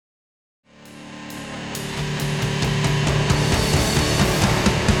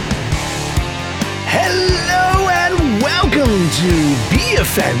Welcome to Be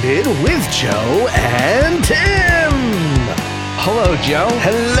Offended with Joe and Tim. Hello, Joe.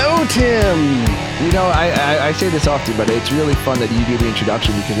 Hello, Tim. You know, I say this often, but it's really fun that you do the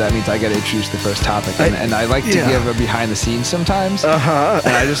introduction because that means I get to introduce the first topic. And I like to give a behind the scenes sometimes. And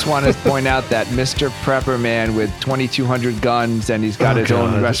I just want to point out that Mr. Prepper Man with 2,200 guns and he's got his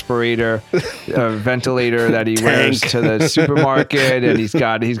own respirator, ventilator that he wears to the supermarket, and he's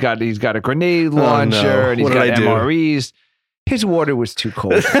got a grenade launcher, and he's got MREs. His water was too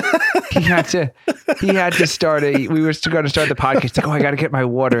cold. He had to start we were going to start the podcast. He's like, I got to get my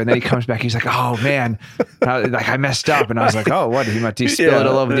water. And then he comes back. He's like, oh man, I messed up. And I was like, oh, what? He spill it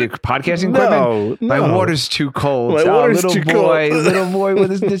all over the podcasting equipment? No. My water's too cold. Little boy,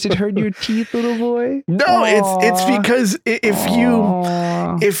 does it hurt your teeth, little boy? No, it's because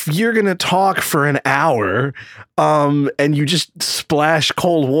if you're going to talk for an hour, and you just splash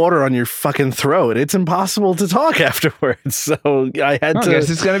cold water on your fucking throat, it's impossible to talk afterwards. So I had to. I guess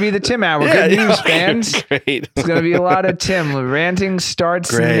it's going to be the Tim hour. Good news, fans. Great. It's going to be a lot of Tim. Ranting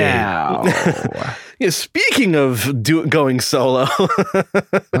starts now. Yeah, speaking of going solo, you're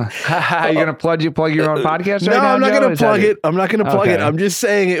going to plug your own podcast right now? No, I'm not going to plug it. I'm not going to plug it. I'm just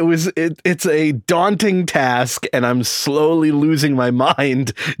saying it's a daunting task, and I'm slowly losing my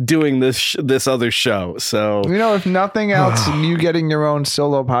mind doing this other show. So, you know, if nothing else, you getting your own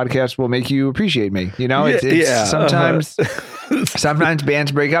solo podcast will make you appreciate me. You know, it's sometimes sometimes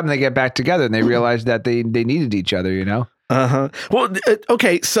bands break up and they get back together and they realize that they needed each other, you know? Well,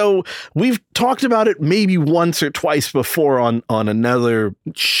 okay. So we've talked about it maybe once or twice before on another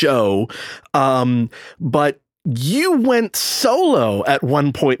show. But you went solo at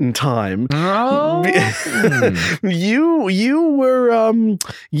one point in time. Oh. You were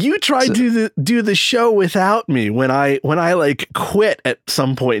you tried to do the show without me when I like quit at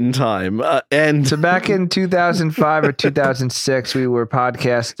some point in time. And so back in 2005 or 2006 we were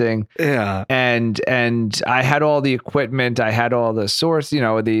podcasting. Yeah. And I had all the equipment, I had all the source, you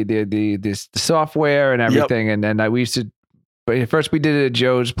know, the software and everything. Yep. And then we used to. But first we did it at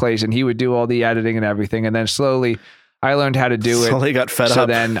Joe's place and he would do all the editing and everything. And then slowly I learned how to do it. Slowly got fed up. So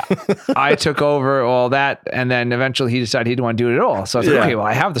then I took over all that. And then eventually he decided he didn't want to do it at all. So I was like, okay, well,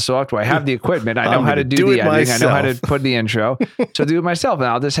 I have the software. I have the equipment. I know how to do the editing. Myself. I know how to put the intro. So do it myself. And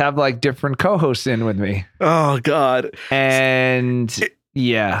I'll just have like different co-hosts in with me. Oh, God. And...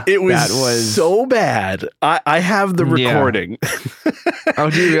 it was so bad. I have the recording. Oh,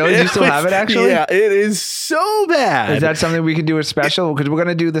 do you really? Do you still have it, actually? Yeah, it is so bad. Is that something we can do a special? Because we're going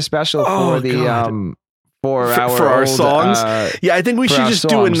to do the special for the for our songs. Yeah, I think we should just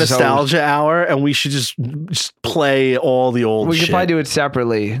do a nostalgia hour, and we should just play all the old. We could probably do it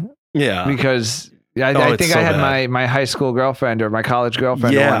separately. Yeah, because I think I had my high school girlfriend or my college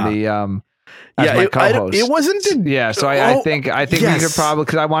girlfriend on the. My co-host. It wasn't. So I think we could probably,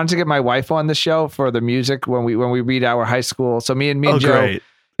 because I wanted to get my wife on the show for the music when we read our high school. So me and Joe. Great.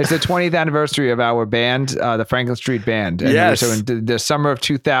 It's the 20th anniversary of our band, the Franklin Street Band. And so in the summer of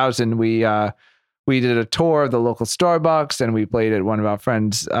 2000, we did a tour of the local Starbucks, and we played at one of our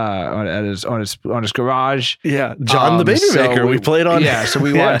friends on his garage. Yeah, John the Baby Maker. We played on. Yeah, so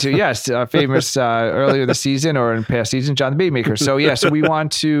we want to famous earlier this season or in past season, John the Baby Maker. So so we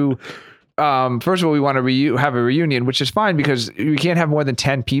want to. First of all, we want to have a reunion, which is fine because we can't have more than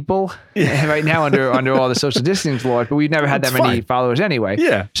 10 people right now under all the social distancing laws, but we've never had that many followers anyway.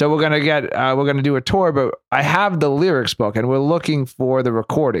 Yeah. So we're going to do a tour, but I have the lyrics book and we're looking for the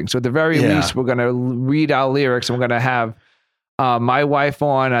recording. So at the very least, we're going to read our lyrics and we're going to have my wife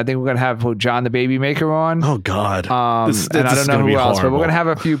on. I think we're going to have John the Baby Maker on. Oh, God. And I don't know who else, but we're going to have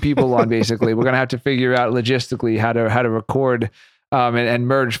a few people on, basically. We're going to have to figure out logistically how to record and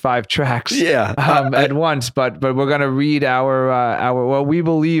merge 5 tracks at once, but we're going to read our what we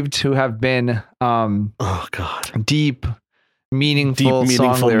believe to have been deep, meaningful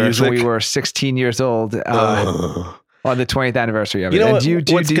song lyrics when we were 16 years old on the 20th anniversary of it. And do you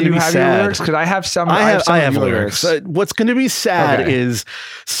have your lyrics? Because I have some. I have lyrics. What's going to be sad is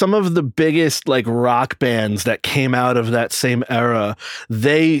some of the biggest like rock bands that came out of that same era.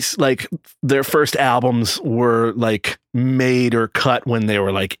 They like their first albums were like made or cut when they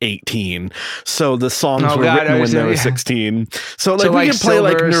were like 18. So the songs were written when they were 16. So like we can play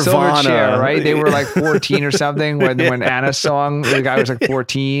like Nirvana, Chair, right? They were like 14 or something when Anna's song, the guy was like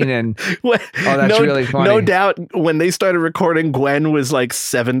 14 and that's really funny. No doubt when they started recording, Gwen was like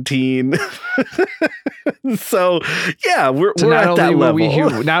 17. So yeah, we're at that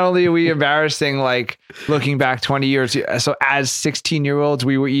level. Not only are we embarrassing, like looking back 20 years. So as 16-year-olds,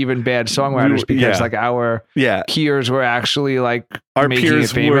 we were even bad songwriters because like our key years were were actually like our making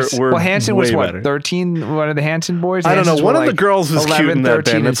peers it famous. were well, Hanson was what, better. 13? One of the Hanson boys? I don't know. One of the like girls was 11, cute in that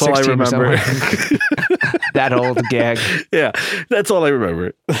 13, band. That's all I remember. That old gag. Yeah, that's all I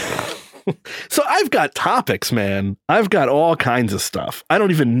remember. So I've got topics, man. I've got all kinds of stuff. I don't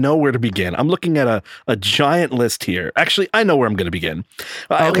even know where to begin. I'm looking at a giant list here. Actually, I know where I'm going to begin.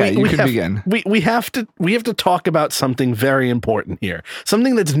 Okay, you can begin. We have to talk about something very important here.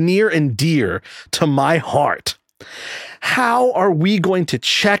 Something that's near and dear to my heart. How are we going to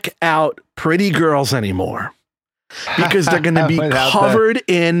check out pretty girls anymore? Because they're going to be covered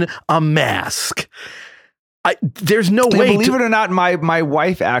in a mask. There's no way. Believe it or not, my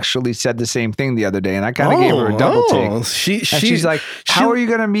wife actually said the same thing the other day, and I kind of gave her a double take. She's like, "How are you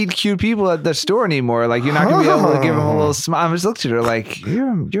going to meet cute people at the store anymore? Like, you're not going to be able to give them a little smile." I just looked at her like,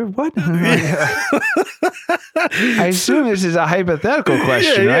 "You're what?" I assume this is a hypothetical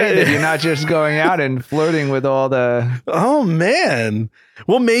question, right? That you're not just going out and flirting with all the. Oh man.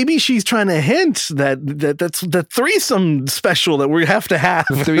 Well, maybe she's trying to hint that's the threesome special that we have to have.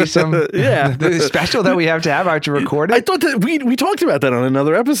 The threesome, the special that we have to have. I have to record it. I thought that we talked about that on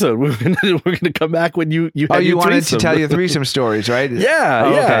another episode. We're going to come back when you had your wanted threesome. to tell your threesome stories, right? Yeah,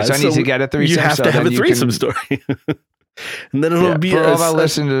 Okay, so I need to get a threesome. You have to have a threesome story. And then it'll be for all our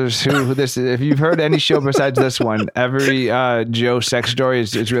listeners who this is, if you've heard any show besides this one, every Joe sex story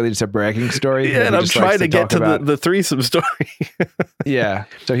is really just a bragging story. Yeah, and I'm trying to get to the threesome story. Yeah,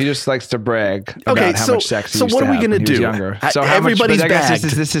 so he just likes to brag about how much sex he used what to are we have going to do? Younger. So everybody's much, I guess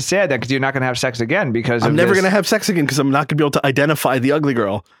bagged. this is sad because you're not going to have sex again because I'm never going to have sex again because I'm not going to be able to identify the ugly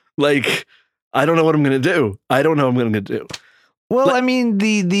girl. Like, I don't know what I'm going to do. I don't know what I'm going to do. Well, I mean,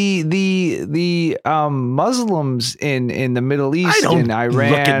 the Muslims in the Middle East, in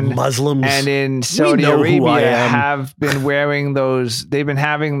Iran, Muslims, and in Saudi Arabia have been wearing those. They've been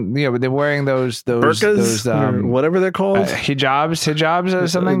having, they're wearing those burqas, or whatever they're called, hijabs or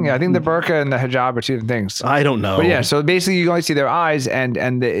something. I think the burqa and the hijab are two different things. I don't know, but yeah. So basically, you only see their eyes, and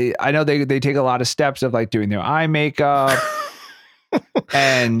I know they take a lot of steps of like doing their eye makeup.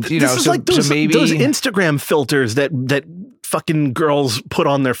 And this is like those Instagram filters that fucking girls put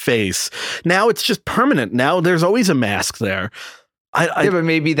on their face. Now it's just permanent. Now there's always a mask there. But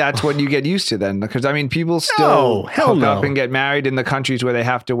maybe that's what you get used to then, because I mean, people still hook up and get married in the countries where they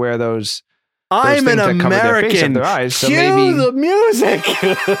have to wear those. I'm an American. So cue maybe the music.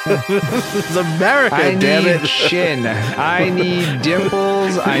 It's America, damn it. I need chin. I need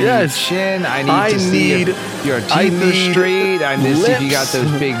dimples. I need chin. I need to see if your teeth are straight. I need to see if you got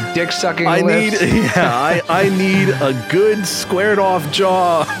those big dick sucking lips. I need a good squared off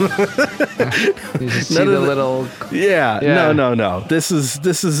jaw. You see the little. No. This is.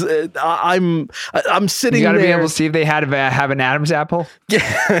 I'm sitting. You got to there. be able to see if they have an Adam's apple.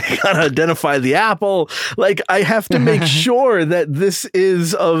 Yeah, gotta identify the apple. Like, I have to make sure that this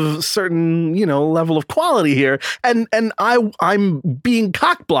is of certain, level of quality here. And I'm being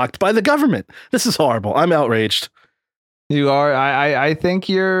cock-blocked by the government. This is horrible. I'm outraged. You are. I think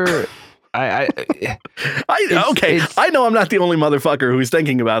you're. I know I'm not the only motherfucker who's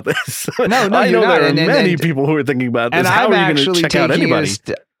thinking about this. No, I know there are many people who are thinking about this. And how I'm are you going to check out anybody?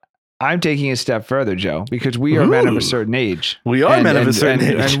 I'm taking a step further, Joe, because we are men of a certain age. We are men of a certain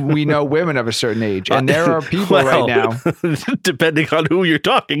age. And we know women of a certain age. And there are people right now. Depending on who you're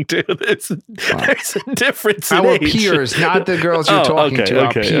talking to, there's a difference in our age. Peers, not the girls you're talking to.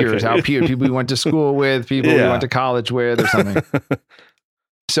 Our peers. Our peers. People we went to school with, people we went to college with or something.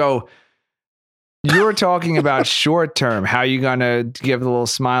 So you're talking about short term, how you going to give a little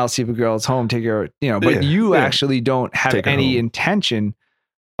smile, see if a girl's home, take her, but you actually don't have any intention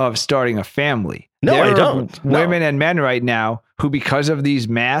of starting a family. No, I don't. Women and men right now who, because of these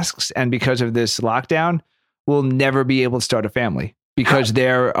masks and because of this lockdown, will never be able to start a family because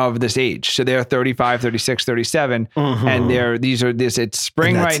they're of this age. So they're 35, 36, 37. And it's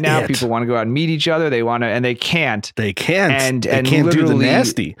spring right now. People want to go out and meet each other. They want to, and they can't. They can't. And they can't do the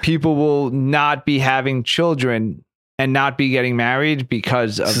nasty. People will not be having children and not be getting married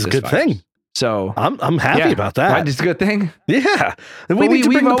because of this is a good virus. thing. So I'm happy about that. Right? It's a good thing. Yeah. And we've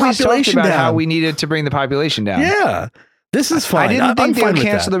always talked about how we needed to bring the population down. Yeah. This is fine. I didn't think they would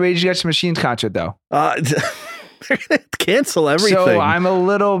cancel the Rage Against the Machine concert though. Cancel everything. So I'm a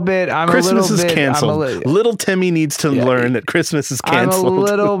little bit. Christmas is canceled. Little Timmy needs to learn that Christmas is canceled. I'm a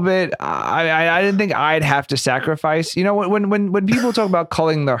little bit. I didn't think I'd have to sacrifice. When people talk about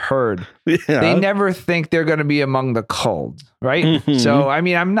culling the herd, they never think they're going to be among the culled, right? Mm-hmm. So I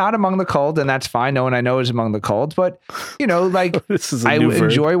mean, I'm not among the culled, and that's fine. No one I know is among the culled, but this is I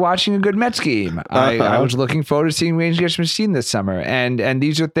enjoy watching a good Mets game. I was looking forward to seeing Rage Against the Machine this summer, and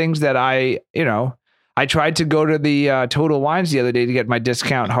these are things that I tried to go to the Total Wines the other day to get my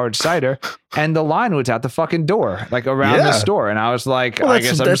discount hard cider, and the line was out the fucking door, like around the store. And I was like, well, I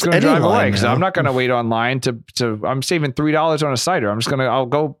guess I'm just going to drive away because I'm not going to wait online to. I'm saving $3 on a cider. I'll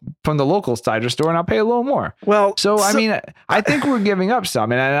go from the local cider store and I'll pay a little more. Well, so I mean, I think we're giving up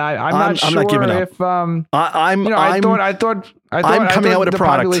some, and I'm not sure not giving up. If I thought coming out with a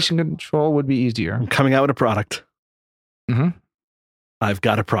product. Population control would be easier. I'm coming out with a product. Mm-hmm. I've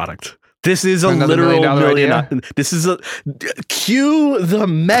got a product. This is another literal million. This is cue the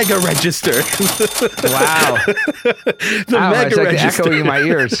mega register. Wow. Mega it's like register. echoing in my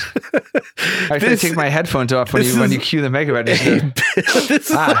ears. I have to take my headphones off when you cue the mega register.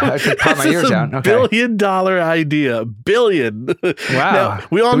 I could pop my ears out. Okay. $1 billion idea. Billion. Wow. Now,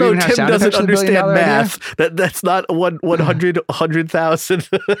 we all know Tim doesn't understand math. That's not 100,000.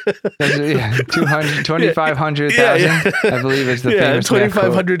 2,500,000. I believe it's the famous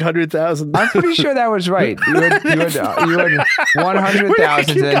 2,500, 100,000. I'm pretty sure that was right. You had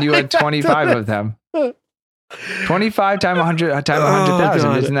 100,000, and then you had 25 of them. 25 times 100 times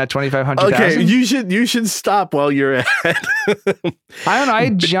 100,000. Isn't that 2,500,000? Okay, you should stop while you're at. I don't know. I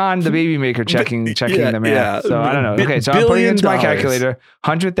had John the baby maker checking the math. Yeah. So I don't know. Okay, so I'm putting it into my calculator.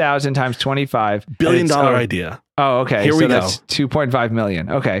 100,000 times 25. $1 billion idea. Oh, okay. Here we go. That's 2.5 million.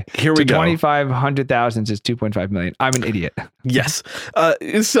 Okay. Here we go. 2,500,000 is 2.5 million. I'm an idiot. Yes.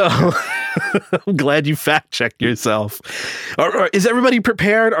 So I'm glad you fact checked yourself. Or is everybody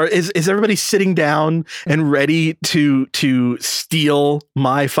prepared? Or is everybody sitting down and ready to steal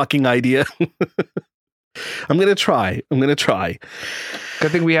my fucking idea? I'm going to try.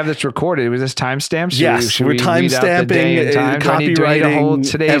 Good thing we have this recorded. Was this timestamped? Yes, we're timestamping, copywriting, do I need to hold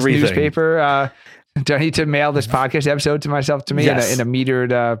today's everything. Newspaper? Do I need to mail this podcast episode to me yes. in a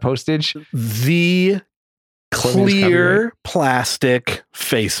metered postage? The clear plastic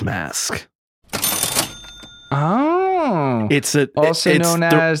face mask. Oh, it's also known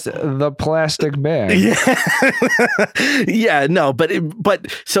as the plastic bag. Yeah, no, but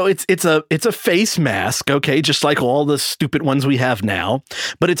so it's a face mask, okay, just like all the stupid ones we have now,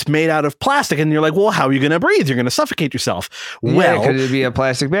 but it's made out of plastic, and you're like, well, how are you going to breathe? You're going to suffocate yourself. Well, could it be a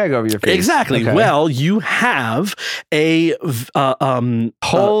plastic bag over your face? Exactly. Okay. Well, you have a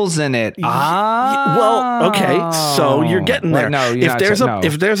holes in it. Well, okay, so you're getting there. No,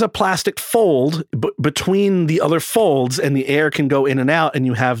 if there's a plastic fold between the other folds, and the air can go in and out, and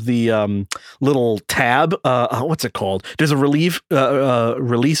you have the little tab. What's it called? There's a release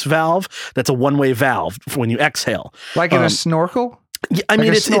valve. That's a one-way valve for when you exhale, like in a snorkel. Yeah, I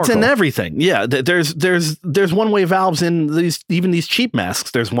mean, it's in everything. Yeah, there's one-way valves in these cheap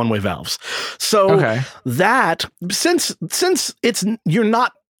masks. There's one-way valves. So that since you're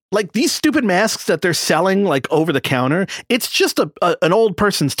not. Like these stupid masks that they're selling like over the counter, it's just an old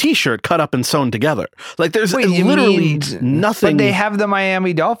person's t-shirt cut up and sewn together. Like there's literally nothing. But they have the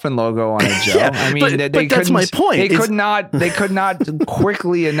Miami Dolphin logo on it, Joe. Yeah, I mean, but that's my point. They could not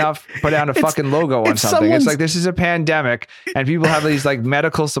quickly enough put out a fucking logo on something. It's like, this is a pandemic and people have these like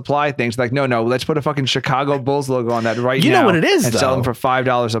medical supply things. Like, no, let's put a fucking Chicago Bulls logo on that right now. You know what it is, and sell them for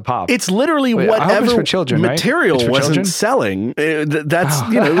 $5 a pop. It's literally whatever for children, material right? wasn't selling. That's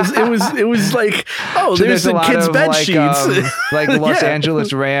it was like, oh, so there's some kids' bed sheets. Like Los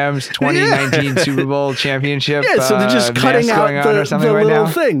Angeles Rams 2019 Super Bowl championship. Yeah, so they're just cutting out the little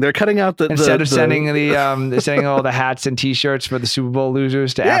thing. They're cutting out instead of sending sending all the hats and T-shirts for the Super Bowl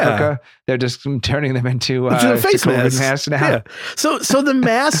losers to Africa, they're just turning them into face masks now. Yeah. So the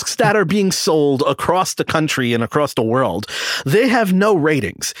masks that are being sold across the country and across the world, they have no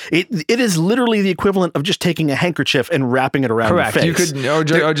ratings. It is literally the equivalent of just taking a handkerchief and wrapping it around your face. You could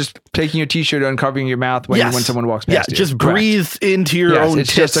or just taking your T-shirt and covering your mouth when someone walks past you. Just breathe into your own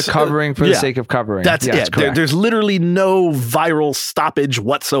it's tits. Just a covering for the sake of covering. That's it. There's literally no viral stoppage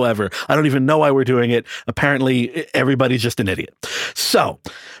whatsoever. I don't even know why we're doing it. Apparently, everybody's just an idiot. So,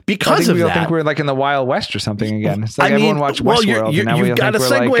 because of that, I think we're like in the Wild West or something again. It's like everyone watched Westworld. You've got to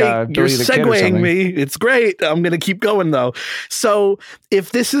segue. You're segueing me. It's great. I'm going to keep going though. So,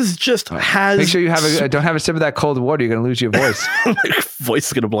 if this is just make sure you don't have a sip of that cold water. You're going to lose your voice. My voice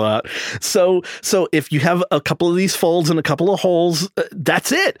is going to blow out. So if you have a couple of these folds and a couple of holes,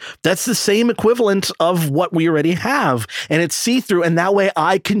 that's it. That's the same equivalent of what we already have. And it's see-through. And that way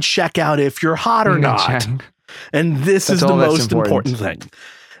I can check out if you're hot or not. And this is the most important thing.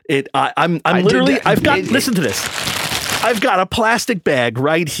 Listen to this. I've got a plastic bag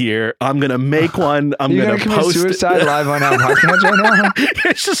right here. I'm going to make one. I'm going to post suicide live on our podcast right now.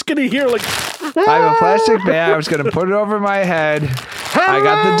 It's just going to hear like, I have a plastic bag. I was going to put it over my head. I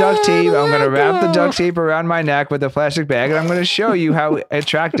got the duct tape. I'm going to wrap the duct tape around my neck with a plastic bag. And I'm going to show you how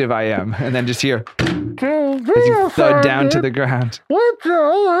attractive I am. And then just hear. As you thud down to the ground.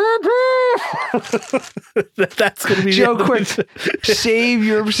 That's going to be Joe, quick. Save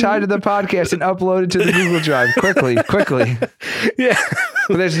your side of the podcast and upload it to the Google Drive. Quickly. Yeah.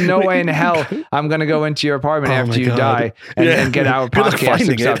 But there's no way in hell I'm going to go into your apartment after you die and get our podcast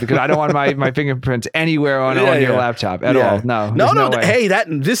and stuff because I don't want my fingerprints anywhere on your laptop at all. No way. Hey,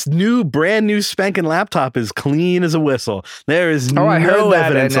 this brand new spanking laptop is clean as a whistle. There is I heard that,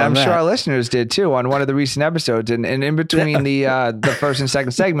 evidence and on I'm that. sure our listeners did too on one of the recent episodes. And in between the first and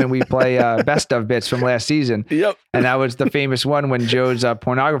second segment, we play best of bits from last season. Yep. And that was the famous one when Joe's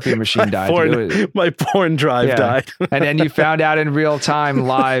pornography machine died. My porn drive died. And then you found out in real time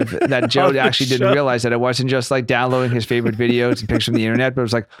live that Joe actually didn't realize that it wasn't just like downloading his favorite videos and pictures from the internet, but it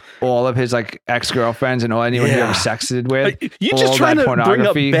was like all of his like ex-girlfriends and anyone he ever sexted with. You just trying to bring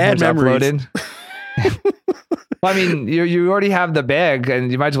up bad memories. Uploaded. Well, I mean, you already have the bag,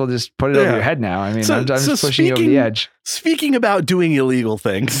 and you might as well just put it over your head now. I mean, I'm just pushing you over the edge. Speaking about doing illegal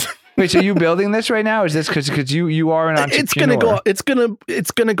things. Wait, so you building this right now? Is this because you are an entrepreneur?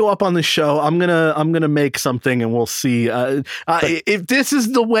 It's gonna go up on the show. I'm gonna make something, and we'll see. If this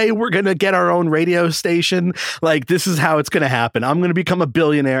is the way we're gonna get our own radio station, like this is how it's gonna happen. I'm gonna become a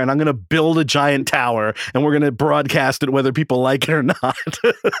billionaire, and I'm gonna build a giant tower, and we're gonna broadcast it whether people like it or not.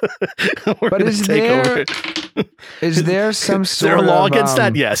 But is there some sort of law against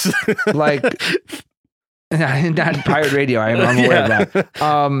that? Yes. Like. Not pirate radio. I'm aware of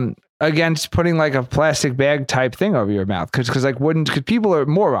that. Against putting like a plastic bag type thing over your mouth, because people are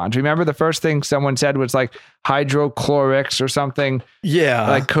morons. Remember the first thing someone said was like hydrochlorics or something. Yeah,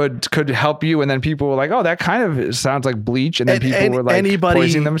 like could help you, and then people were like, "Oh, that kind of sounds like bleach," and then people were like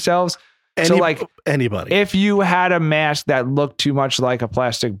poisoning themselves. So like anybody, if you had a mask that looked too much like a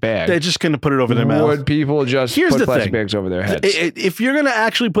plastic bag, they're just going to put it over their mouth. Would people just put plastic bags over their heads? If you're going to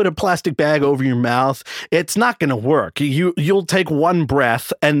actually put a plastic bag over your mouth, it's not going to work. You'll take one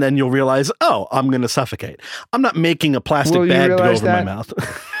breath and then you'll realize, oh, I'm going to suffocate. I'm not making a plastic bag to go over my mouth.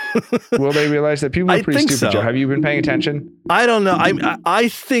 Will they realize that people are pretty stupid, so. Joe? Have you been paying attention? I don't know. I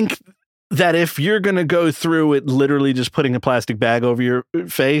think that if you're going to go through it literally just putting a plastic bag over your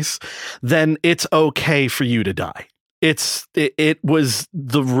face, then it's okay for you to die. It was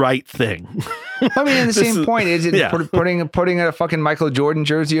the right thing. I mean, the same point is putting a fucking Michael Jordan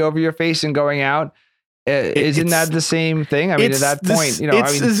jersey over your face and going out. Isn't that the same thing? I mean, at that point,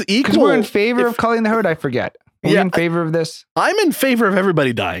 because we're in favor of culling the herd. I forget. Are you in favor of this? I'm in favor of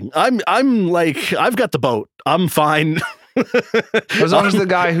everybody dying. I'm like, I've got the boat. I'm fine. As long as the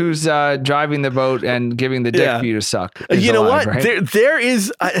guy who's driving the boat and giving the dick for you to suck. You know alive, what? Right? There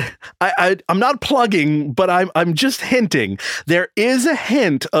is. I'm not plugging, but I'm just hinting. There is a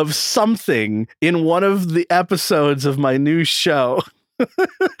hint of something in one of the episodes of my new show.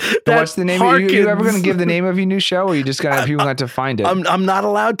 What's the name? Are you ever going to give the name of your new show, or are you just going to have people have to find it? I'm not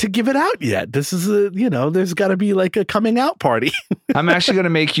allowed to give it out yet. This is there's got to be like a coming out party. I'm actually going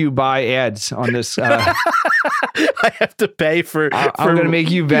to make you buy ads on this. I have to pay for. I'm going to make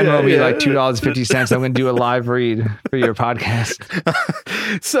you Venmo me like $2.50. I'm going to do a live read for your podcast.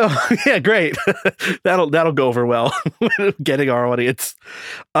 So yeah, great. That'll go over well. Getting our audience.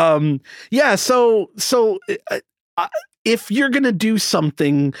 If you're going to do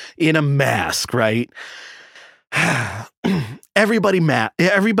something in a mask, right? Everybody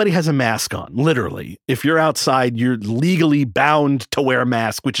has a mask on, literally. If you're outside, you're legally bound to wear a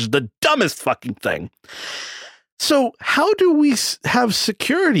mask, which is the dumbest fucking thing. So how do we have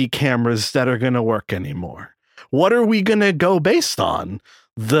security cameras that are going to work anymore? What are we going to go based on?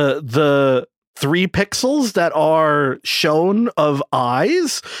 The 3 pixels that are shown of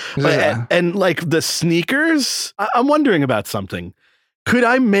eyes and like the sneakers. I'm wondering about something. Could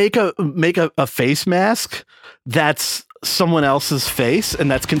I make a face mask that's someone else's face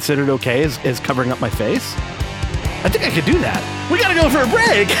and that's considered okay as covering up my face? I think I could do that. We gotta go for a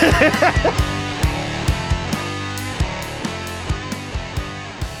break.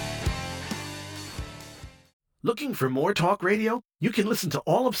 Looking for more talk radio? You can listen to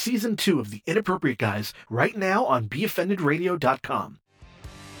all of Season 2 of The Inappropriate Guys right now on BeOffendedRadio.com.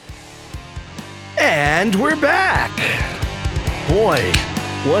 And we're back! Boy,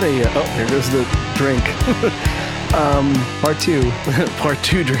 what a... Oh, there goes the drink. Part 2. Part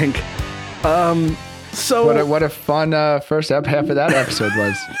 2 drink. So what a fun first half of that episode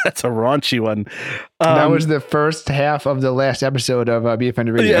was. That's a raunchy one. That was the first half of the last episode of Be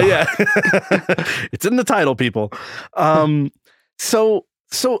Offended Radio. Yeah. It's in the title, people. So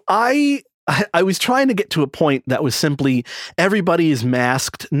I was trying to get to a point that was simply everybody is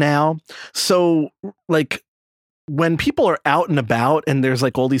masked now. So like when people are out and about and there's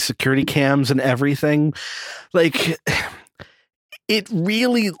like all these security cams and everything, like it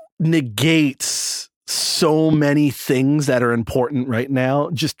really negates so many things that are important right now.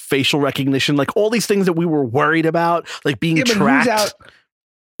 Just facial recognition, like all these things that we were worried about, like being tracked.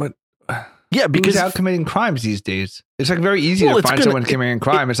 Yeah, because who's out committing crimes these days? It's like very easy to find someone committing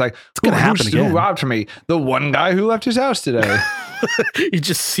crime. It's like, it's going to happen again. Who robbed me? The one guy who left his house today. You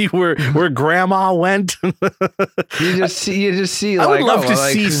just see where grandma went. you just see. I would love to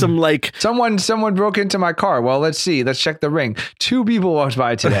see some like someone broke into my car. Well, let's see. Let's check the ring. 2 people walked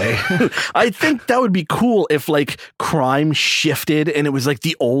by today. I think that would be cool if like crime shifted and it was like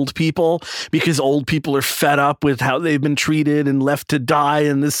the old people, because old people are fed up with how they've been treated and left to die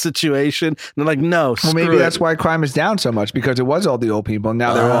in this situation. And they're like, no. Well, maybe that's why crime is down so much, because it was all the old people. And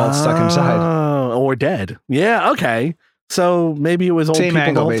now they're all stuck inside or dead. Yeah. Okay. So maybe it was old same people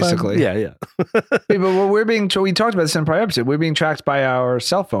angle, basically. Yeah. But we talked about this in a prior episode. We're being tracked by our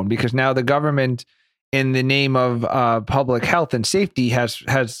cell phone because now the government, in the name of public health and safety,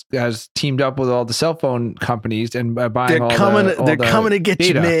 has teamed up with all the cell phone companies and buying they're coming to get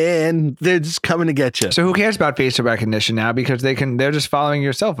data. You, man. They're just coming to get you. So who cares about facial recognition now? Because they're just following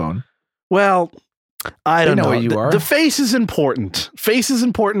your cell phone. Well, I don't know where you are. The face is important. Face is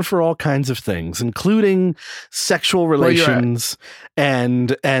important for all kinds of things, including sexual relations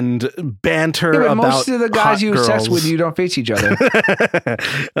and banter about most of the guys you have sex with, you don't face each other.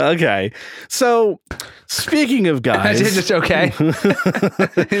 Okay. So speaking of guys, is it okay? Just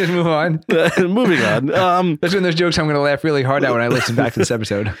move on. Moving on. That's when those jokes I'm going to laugh really hard at when I listen back to this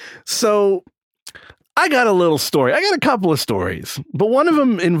episode. So I got a little story. I got a couple of stories, but one of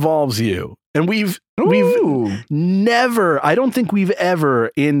them involves you. And we've never, I don't think we've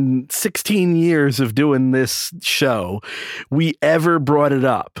ever, in 16 years of doing this show, we ever brought it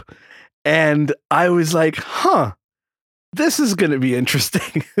up. And I was like, this is going to be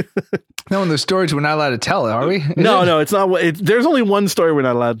interesting. No, in the stories we're not allowed to tell, are we? No, it's not. There's only one story we're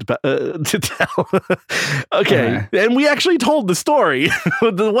not allowed to tell. Okay. And we actually told the story.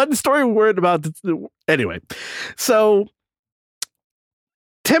 The one story we weren't about to, anyway. So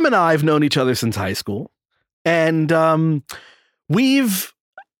Tim and I have known each other since high school, and we've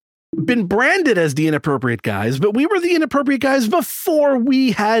been branded as the inappropriate guys, but we were the inappropriate guys before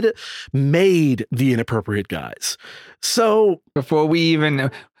we had made the inappropriate guys. So before we even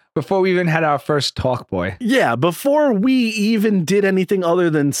had our first talk boy. Yeah, before we even did anything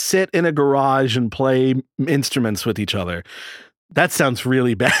other than sit in a garage and play instruments with each other. That sounds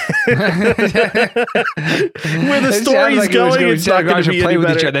really bad. Where the story's going, it's not going to be play any with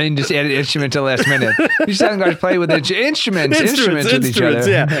better. each other and just add an instrument to the last minute. You sound like play with instruments with each other.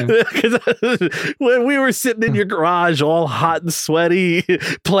 Yeah. When we were sitting in your garage, all hot and sweaty,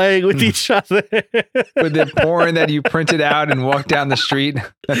 playing with each other, with the porn that you printed out and walked down the street.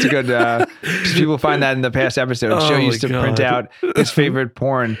 That's a good. People find that in the past episodes. Joe used to print out his favorite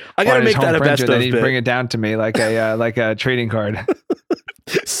porn. I gotta make that a best of. Then he'd bring it down to me like a trading card.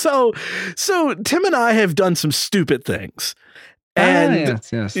 So Tim and I have done some stupid things. And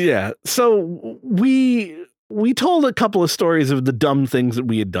yes. Yeah. So we told a couple of stories of the dumb things that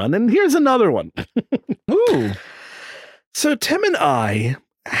we had done, and here's another one. Ooh. So Tim and I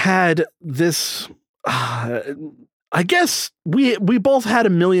had this I guess we both had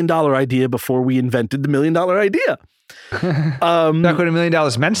 $1 million idea before we invented the $1 million idea. Back when $1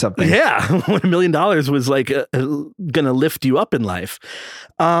 million meant something. Yeah, when $1 million was like gonna lift you up in life.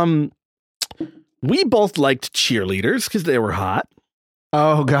 We both liked cheerleaders because they were hot.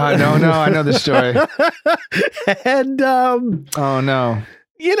 Oh God, no, I know the story. And oh no.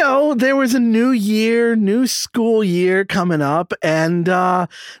 You know, there was a new school year coming up, and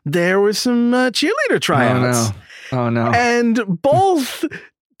there was some cheerleader tryouts. Oh no. And both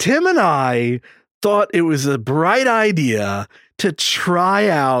Tim and I thought it was a bright idea to try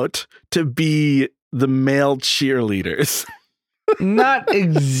out to be the male cheerleaders. Not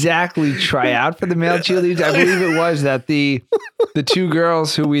exactly try out for the male cheerleaders. I believe it was that the two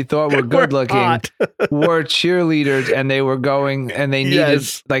girls who we thought were good looking were cheerleaders, and they were going and they needed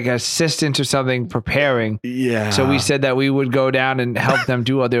like assistance or something preparing. Yeah. So we said that we would go down and help them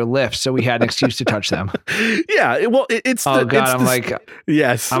do other lifts, so we had an excuse to touch them. Yeah. Well, it's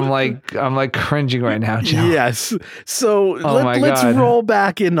yes. I'm like cringing right now, Joe. Yes. So let's roll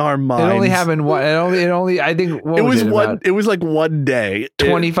back in our minds. It only happened one. It only. I think it was like one day.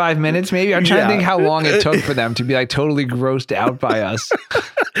 25 minutes maybe. I'm trying to think how long it took for them to be like totally grossed out by us.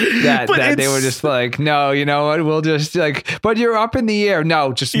 that they were just like, no, you know what? We'll just like, but you're up in the air.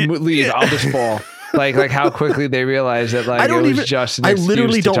 No, just leave. I'll just fall. Like how quickly they realized that like it was just an excuse. I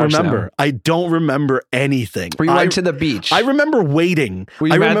literally don't remember. Them. I don't remember anything. We went to the beach. I remember waiting.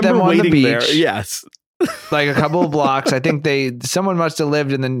 I remember them on waiting the beach. there. Yes. Like a couple of blocks. I think someone must have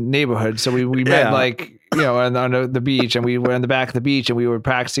lived in the neighborhood. So we met like, you know, on the beach, and we were in the back of the beach, and we were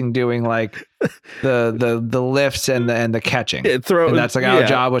practicing doing like the lifts and the catching. And that's like our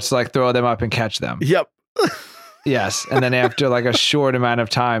job was to like throw them up and catch them. Yep. Yes. And then after like a short amount of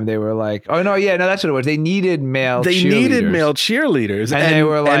time, they were like, oh no, yeah, no, that's what it was. They needed male cheerleaders. And they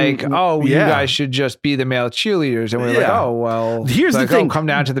were like, you guys should just be the male cheerleaders. And we were like, oh, well, here's the thing. Come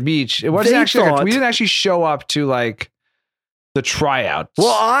down to the beach. It wasn't actually, we didn't actually show up to like the tryouts.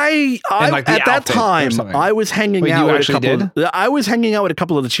 Well, I like at that time I was hanging out with a couple. I was hanging out with a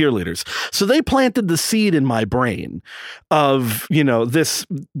couple of the cheerleaders, so they planted the seed in my brain of this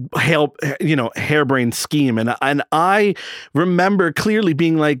harebrained scheme, and I remember clearly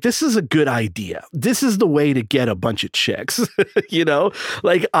being like, this is a good idea. This is the way to get a bunch of chicks.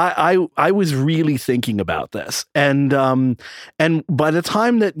 Like I was really thinking about this, and by the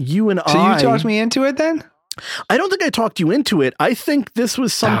time that you talked me into it then. I don't think I talked you into it. I think this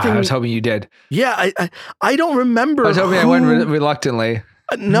was something. I was hoping you did. Yeah, I don't remember. I was hoping I went reluctantly.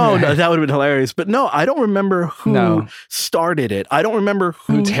 No, that would have been hilarious. But no, I don't remember who started it. I don't remember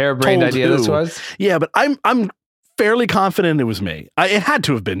whose harebrained idea this was. Yeah, but I'm fairly confident it was me. It had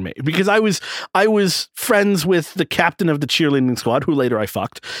to have been me because I was friends with the captain of the cheerleading squad, who later I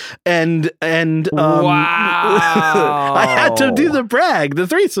fucked, and wow. I had to do the brag, the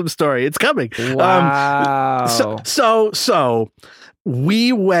threesome story. It's coming. Wow. So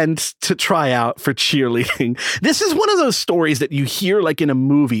we went to try out for cheerleading. This is one of those stories that you hear like in a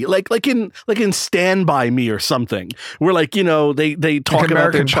movie, like in Stand By Me or something, where like, they talk like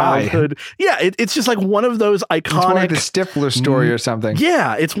about their childhood. Yeah, it's just like one of those iconic, it's more like the Stifler story or something.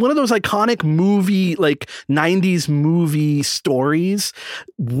 Yeah, it's one of those iconic movie, like 90s movie stories.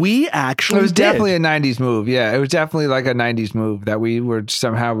 We actually it was definitely a 90s move. Yeah, it was definitely like a 90s move that we were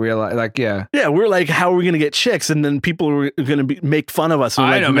somehow realized. Like, yeah, we're like, how are we going to get chicks? And then people were going to make fun of us.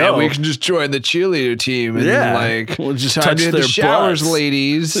 I know, man. We can just join the cheerleader team and like we'll just touch their showers, butts.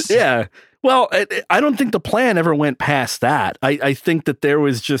 Ladies. Yeah. Well, I don't think the plan ever went past that. I think that there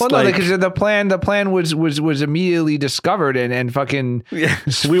was just because the plan was immediately discovered and fucking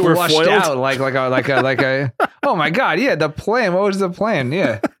we were foiled out like a oh my god, yeah, the plan. What was the plan?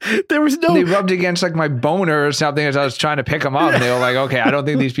 Yeah, there was no. They rubbed against like my boner or something as I was trying to pick them up, and they were like, okay, I don't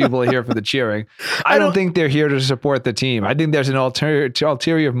think these people are here for the cheering. I don't think they're here to support the team. I think there's an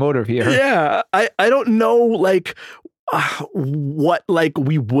ulterior motive here. Yeah, I don't know like. What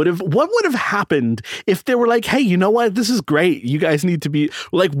would have happened if they were like, hey, you know what? This is great. You guys need to be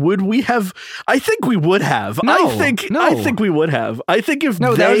like, would we have? I think we would have. No, I think we would have. I think if that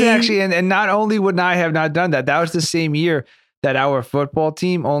was actually, and not only would I have not done that, that was the same year that our football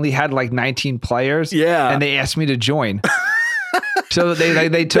team only had like 19 players. Yeah. And they asked me to join. So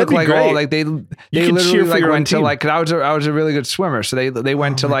they took like great. All like they literally like went to like, cause I was a really good swimmer. So they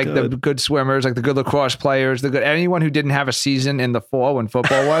went to like the good swimmers, like the good lacrosse players, anyone who didn't have a season in the fall when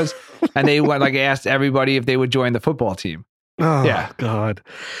football was, and they went like asked everybody if they would join the football team. Oh, yeah. God.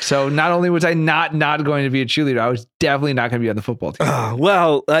 So not only was I not going to be a cheerleader, I was definitely not going to be on the football team.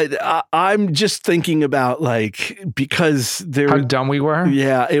 Well, I'm just thinking about like, because how dumb we were.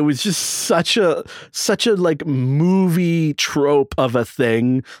 Yeah. It was just such a like movie trope of a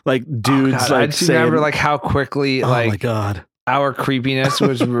thing. Like dudes I just remember like how quickly like, oh my God, our creepiness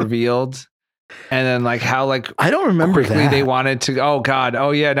was revealed. And then like how like I don't remember quickly that. They wanted to. Oh God.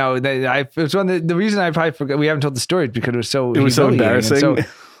 Oh yeah. No. It was one of the reason I probably forgot. We haven't told the story because it was so embarrassing. So,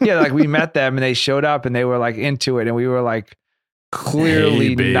 yeah, like we met them and they showed up and they were like into it and we were like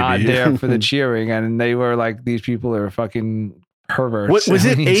clearly not there for the cheering and they were like, these people are fucking perverts. What was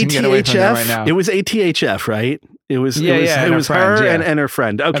it? ATHF? Right, it was ATHF, right? It was her and her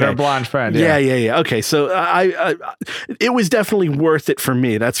friend. Okay, and her blonde friend. Yeah. Okay, so I it was definitely worth it for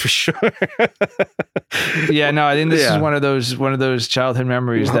me. That's for sure. Yeah, no, I think this is one of those childhood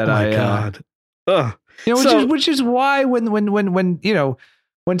memories that God. Which is why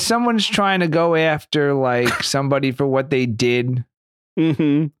when someone's trying to go after like somebody for what they did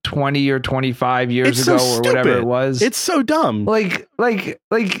 20 or 25 years ago or whatever it was, it's so dumb. Like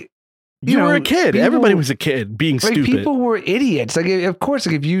you were a kid. Everybody was a kid being stupid. People were idiots. Like, of course,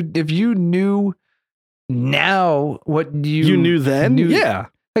 like if you knew now what you knew then, yeah.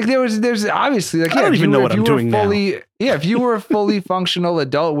 Like there's obviously like I don't even know what I'm doing now. Yeah, if you were a fully functional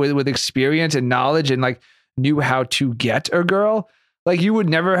adult with experience and knowledge and like knew how to get a girl, like you would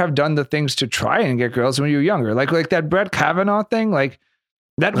never have done the things to try and get girls when you were younger. Like that Brett Kavanaugh thing, like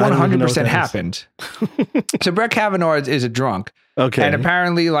That 100% happened. So Brett Kavanaugh is a drunk. Okay. And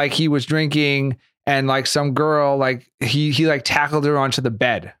apparently like he was drinking and like some girl, like he like tackled her onto the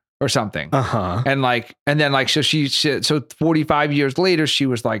bed or something. And then like, so 45 years later, she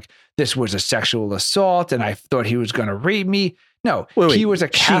was like, this was a sexual assault and I thought he was going to rape me. No, wait, he was a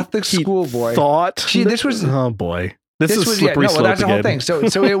Catholic schoolboy. This was, oh boy. This was slippery slope that's again. The whole thing.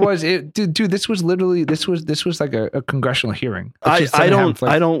 So it was dude, this was literally this was like a congressional hearing. I don't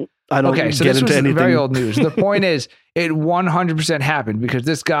okay, so get this into was anything. Very old news. The point is it 100% happened because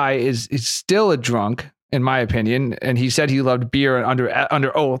this guy is still a drunk in my opinion, and he said he loved beer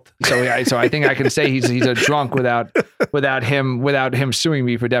under oath. So I think I can say he's a drunk without him suing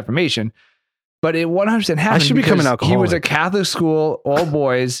me for defamation. But it 100% happened. I should become an alcoholic. He was a Catholic school, all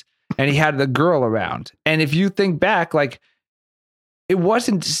boys. And he had the girl around. And if you think back, like, it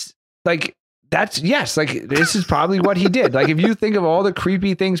wasn't like that's like this is probably what he did. Like, if you think of all the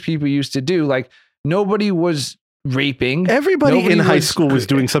creepy things people used to do, like nobody was raping. Everybody in high school was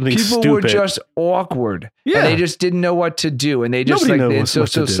doing something stupid. People were just awkward. Yeah. And they just didn't know what to do. And they just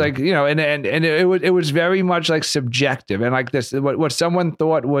it's like, you know, and it was very much like subjective. And like this, what someone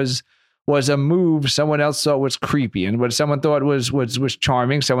thought was a move, someone else thought was creepy, and what someone thought was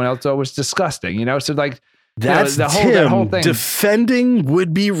charming, someone else thought was disgusting. You know, so like that's that whole thing. Defending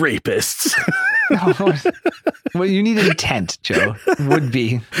would-be rapists. Well, you need intent, Joe. Would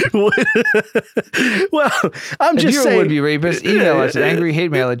be. Well, I'm just saying. If you're a would-be rapist, email us at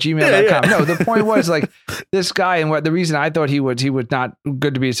angryhatemail@gmail.com. No, the point was like this guy, and the reason I thought he was not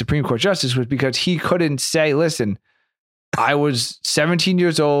good to be a Supreme Court justice was because he couldn't say, listen, I was 17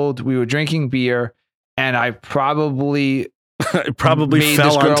 years old. We were drinking beer, and I probably made fell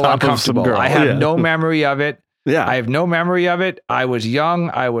this girl on top uncomfortable. Of some girl. I have no memory of it. Yeah, I have no memory of it. I was young.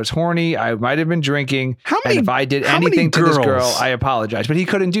 I was horny. I might have been drinking. And if I did anything to this girl, I apologize. But he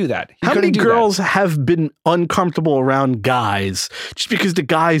couldn't do that. How many girls have been uncomfortable around guys just because the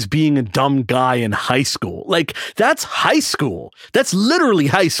guy's being a dumb guy in high school? Like, that's high school. That's literally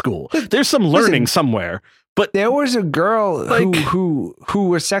high school. There's some learning somewhere. But there was a girl who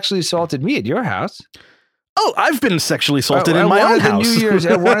was sexually assaulted me at your house. Oh, I've been sexually assaulted in my own house.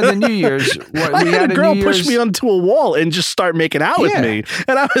 At one of the New Years, I had a girl push me onto a wall and just start making out with me.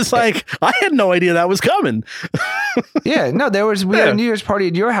 And I was like, I had no idea that was coming. We had a New Year's party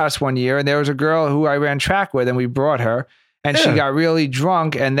at your house one year, and there was a girl who I ran track with, and we brought her. And she got really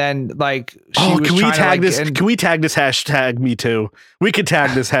drunk, and then like she was can we tag this? Can we tag this hashtag me too? We could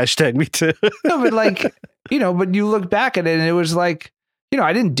tag this hashtag me too. No, but like but you look back at it, and it was like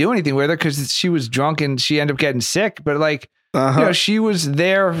I didn't do anything with her because she was drunk and she ended up getting sick. But like she was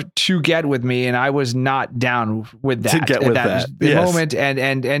there to get with me, and I was not down with that. To get with that moment, and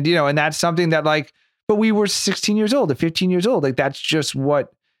and that's something that like. But we were 16 years old, or 15 years old. Like that's just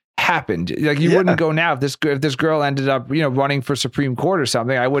what happened. Like you wouldn't go now if this girl ended up running for Supreme Court or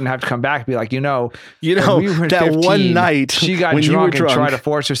something. I wouldn't have to come back and be like we were that 15, one night she got drunk and tried to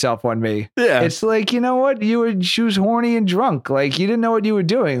force herself on me. It's like she was horny and drunk. Like you didn't know what you were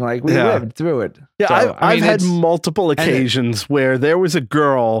doing. Like we lived through it. I've had multiple occasions where there was a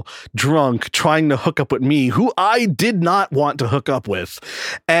girl drunk trying to hook up with me who I did not want to hook up with,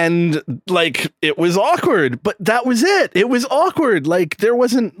 and like it was awkward. But that was it. It was awkward. Like there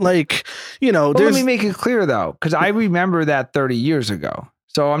wasn't like let me make it clear though, because I remember that 30 years ago.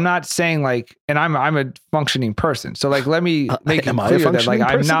 So I'm not saying like, and I'm a functioning person. So like, let me make it clear that like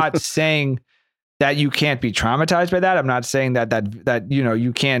I'm not saying that you can't be traumatized by that. I'm not saying that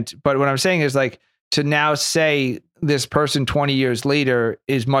you can't. But what I'm saying is like to now say this person 20 years later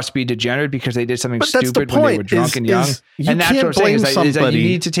must be degenerate because they did something stupid when they were drunk and young. And that's what I'm saying is that you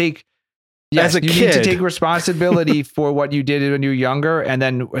need to take. Yes, you need to take responsibility for what you did when you were younger, and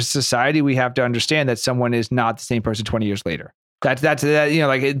then as society, we have to understand that someone is not the same person 20 years later. That's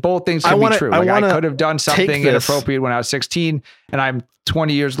both things can be true. Like I could have done something inappropriate when I was 16, and I'm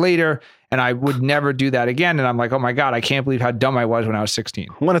 20 years later, and I would never do that again. And I'm like, oh my God, I can't believe how dumb I was when I was 16.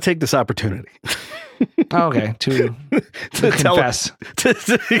 I want to take this opportunity. Okay, to confess. To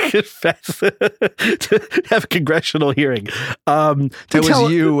confess. To have a congressional hearing. It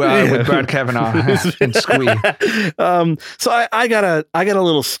was you with Brett Kavanaugh and Squee. So I got a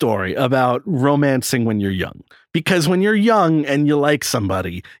little story about romancing when you're young. Because when you're young and you like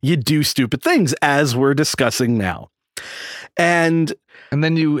somebody, you do stupid things, as we're discussing now. And And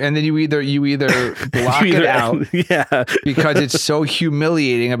then you either block it out, because it's so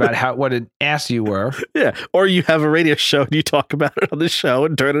humiliating about what an ass you were. Yeah, or you have a radio show and you talk about it on the show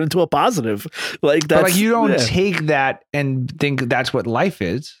and turn it into a positive. Like that's, but like you don't take that and think that's what life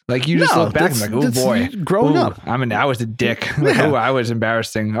is. Like you just look back and like, oh boy, growing up, I was a dick. Like, oh, I was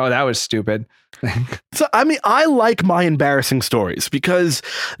embarrassing. Oh, that was stupid. So, I mean, I like my embarrassing stories because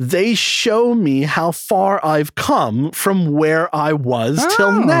they show me how far I've come from where I was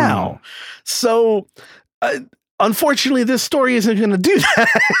till now. So, unfortunately, this story isn't going to do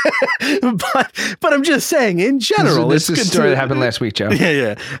that. but I'm just saying, in general, this is a story that happened last week, Joe.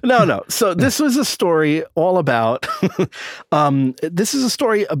 Yeah. No. So this was a story all about. This is a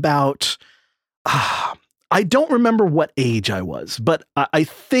story about. I don't remember what age I was, but I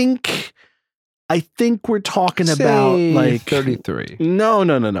think we're talking about like 33.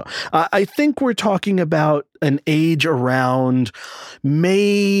 No. I think we're talking about an age around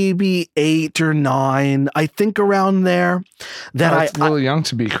maybe 8 or 9. I think around there. That's a little young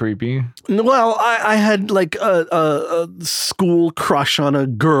to be creepy. Well, I had like a school crush on a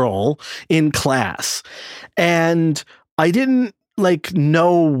girl in class, and I didn't like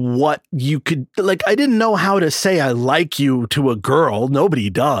know what you could like. I didn't know how to say I like you to a girl. Nobody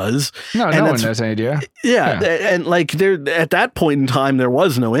does. No one has any idea. Yeah. And like there at that point in time, there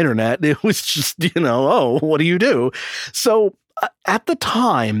was no internet. It was just, oh, what do you do? So at the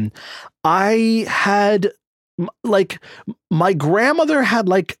time, I had like my grandmother had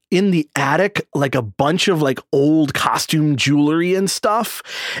like in the attic like a bunch of like old costume jewelry and stuff,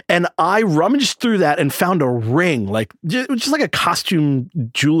 and I rummaged through that and found a ring, like just like a costume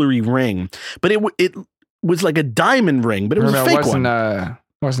jewelry ring, but it was like a diamond ring, but it was a fake one.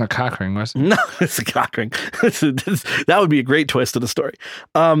 It wasn't a cock ring, was it? No, it's a cock ring. That would be a great twist of the story.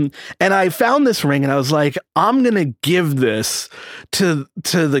 And I found this ring and I was like, I'm going to give this to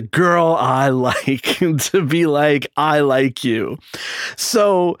the girl I like, to be like, I like you.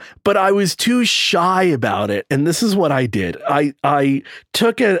 So, but I was too shy about it. And this is what I did. I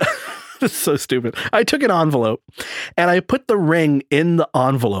took it. This is so stupid. I took an envelope and I put the ring in the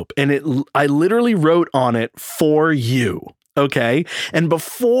envelope, and I literally wrote on it, "For you." Okay. And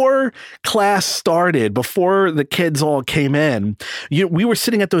before class started, before the kids all came in, we were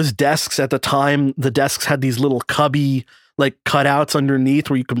sitting at those desks at the time. The desks had these little cubby like cutouts underneath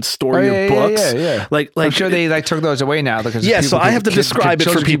where you can store your books. Yeah. Like I'm sure they like took those away now because so I have to describe it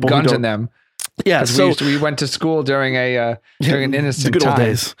for people who don't. In them. Yeah, so we went to school during an innocent good time old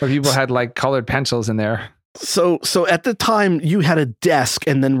days where people had like colored pencils in there. So at the time you had a desk,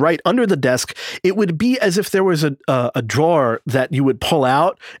 and then right under the desk, it would be as if there was a drawer that you would pull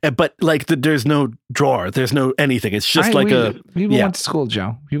out, but like there's no drawer, there's no anything. It's just people went to school,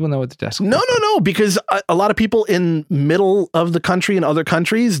 Joe. People know what the desk is. No, because a lot of people in middle of the country and other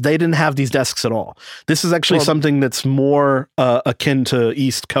countries, they didn't have these desks at all. This is actually something that's more akin to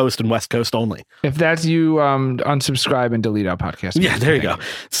East Coast and West Coast only. If that's you, unsubscribe and delete our podcast. Yeah, there you go.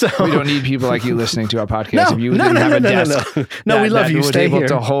 So we don't need people like you listening to our podcast. No, if you didn't have a desk, we love you. Stay able here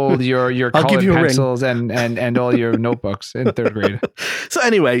to hold your colored pencils and all your notebooks in third grade. So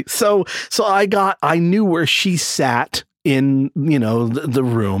anyway, so I knew where she sat in the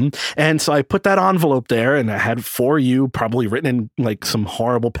room, and so I put that envelope there, and I had "For you" probably written in like some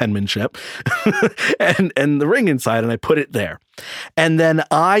horrible penmanship, and the ring inside, and I put it there. And then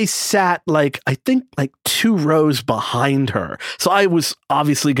I sat I think 2 rows behind her. So I was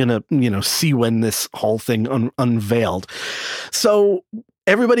obviously going to, see when this whole thing unveiled. So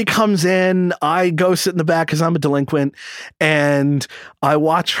everybody comes in. I go sit in the back because I'm a delinquent, and I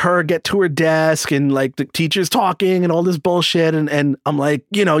watch her get to her desk, and like the teacher's talking and all this bullshit. And I'm like,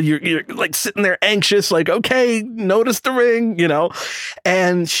 you're like sitting there anxious, like, okay, notice the ring,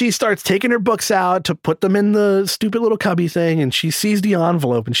 and she starts taking her books out to put them in the stupid little cubby thing. And she sees the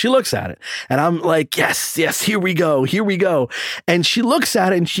envelope and she looks at it, and I'm like, yes, here we go. And she looks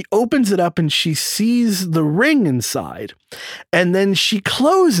at it and she opens it up and she sees the ring inside, and then she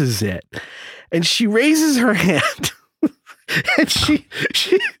closes it and she raises her hand and she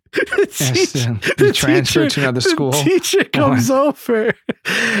transferred to another school. The teacher comes over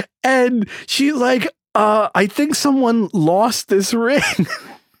and she's like, I think someone lost this ring.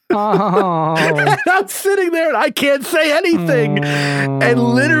 Oh. And I'm sitting there and I can't say anything. And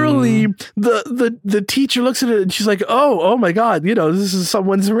literally the teacher looks at it and she's like, oh my God, this is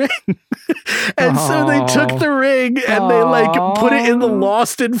someone's ring. And so they took the ring and they put it in the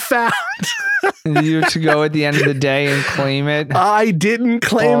lost and found. You to go at the end of the day and claim it. I didn't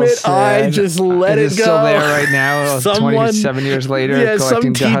claim it. I just let it go. It's still there right now. 27 years later. Yeah,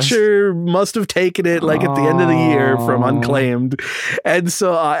 some teacher must have taken it like at the end of the year from unclaimed. And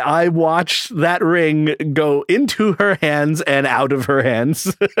so I watched that ring go into her hands and out of her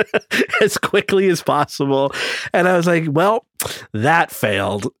hands as quickly as possible. And I was like, well, that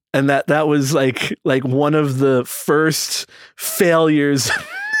failed. And that was like one of the first failures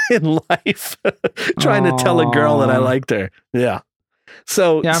in life, trying to tell a girl that I liked her. Yeah.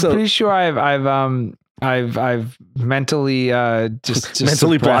 So yeah, I'm pretty sure I've mentally just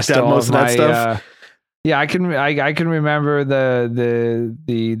mentally blocked out most of that stuff. Yeah, I can remember the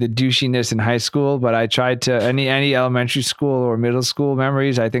douchiness in high school, but I tried to any elementary school or middle school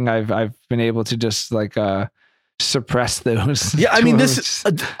memories. I think I've been able to just like suppress those. Yeah, I mean, this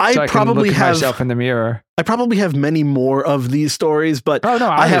I probably look have myself in the mirror. I probably have many more of these stories, but oh no,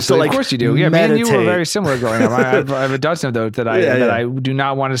 I have to, like, of course you do. Yeah, meditate. me and you were very similar growing up. I have a dozen of those that I do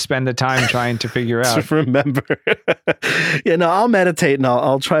not want to spend the time trying to figure out. To remember. Yeah, no, I'll meditate and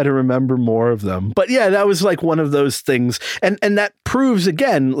I'll try to remember more of them. But yeah, that was like one of those things, and that proves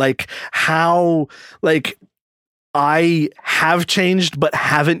again like how like I have changed, but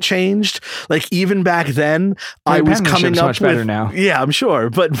haven't changed. Like even back then, I was coming up much better now. Yeah, I'm sure,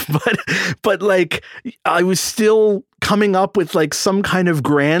 but like I was still coming up with like some kind of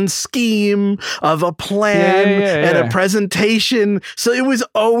grand scheme of a plan and a presentation. So it was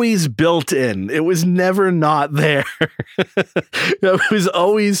always built in. It was never not there. It was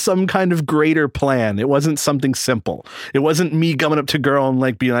always some kind of greater plan. It wasn't something simple. It wasn't me coming up to a girl and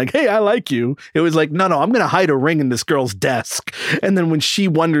like being like, hey, I like you. It was like, no, I'm going to hide a ring in this girl's desk. And then when she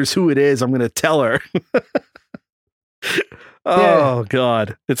wonders who it is, I'm going to tell her. Oh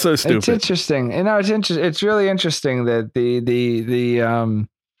God, it's so stupid. It's interesting. You know, it's interesting. It's really interesting that the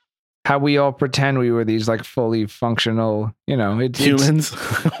how we all pretend we were these like fully functional, you know, humans,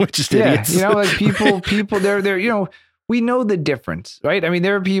 which is idiots. You know, like people, they're, you know, we know the difference, right? I mean,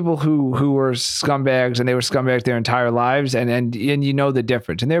 there are people who were scumbags and they were scumbags their entire lives, and you know the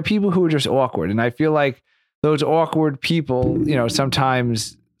difference. And there are people who are just awkward, and I feel like those awkward people, you know,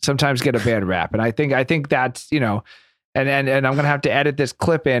 sometimes get a bad rap, and I think that's, you know. And I'm going to have to edit this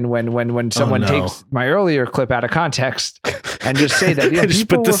clip in when someone takes my earlier clip out of context and just say that, you know, just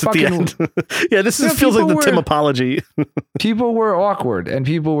put this at the end. Yeah, this feels like the Tim apology. People were awkward and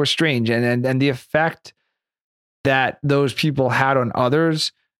people were strange, and the effect that those people had on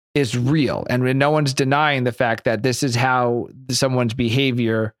others is real, and no one's denying the fact that this is how someone's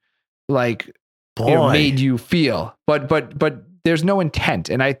behavior like made you feel, but there's no intent.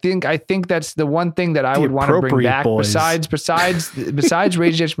 And I think that's the one thing that I would want to bring back besides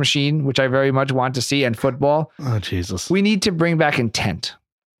Rage Against the Machine, which I very much want to see, and football. Oh, Jesus. We need to bring back intent.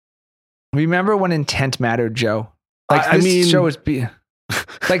 Remember when intent mattered, Joe? Like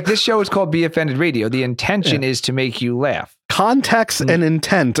this show is called Be Offended Radio. The intention is to make you laugh. Context and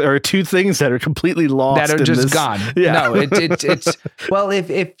intent are two things that are completely lost. That are just gone. Yeah. No, it's well, if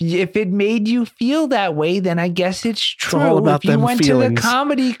it made you feel that way, then I guess it's true. It's all about if you them went feelings. To the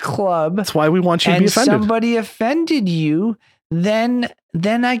comedy club, that's why we want you to be offended. And somebody offended you, then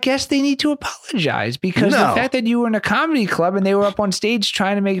I guess they need to apologize, because the fact that you were in a comedy club and they were up on stage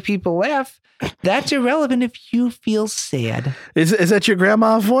trying to make people laugh, that's irrelevant if you feel sad. Is that your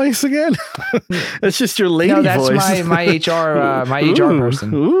grandma voice again? That's just your lady voice. No, that's my HR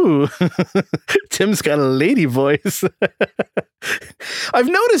person. Ooh, Tim's got a lady voice. I've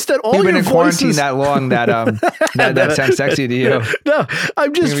noticed that all you've been your in quarantine that long that that sounds sexy to you. No,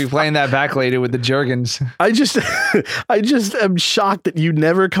 I'm just gonna be playing that back later with the Jergens. I just am shocked that you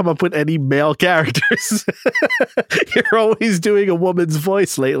never come up with any male characters. You're always doing a woman's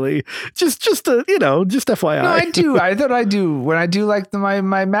voice lately. Just FYI. No, I do. I thought I do when I do like my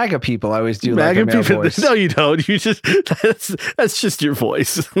MAGA people. I always do MAGA like a male voice. No, you don't. You just that's just your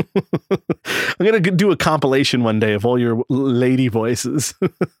voice. I'm gonna do a compilation one day of all your lady voices.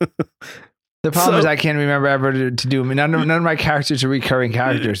 The problem is I can't remember ever to do. None of my characters are recurring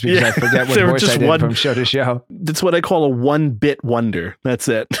characters because I forget what voice I did from show to show. That's what I call a one-bit wonder. That's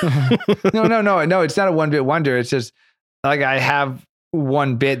it. No. It's not a one-bit wonder. It's just like I have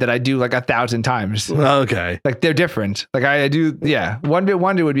one bit that I do like 1,000 times. Okay. Like they're different. Like I do. Yeah. One-bit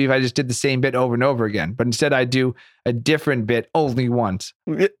wonder would be if I just did the same bit over and over again. But instead I do a different bit only once.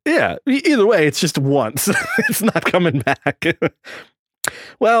 Yeah. Either way, it's just once. It's not coming back.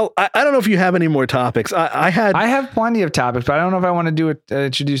 Well, I don't know if you have any more topics. I have plenty of topics, but I don't know if I want to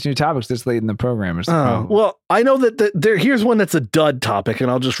introduce new topics this late in the program. Is the problem. Well, I know that here's one that's a dud topic,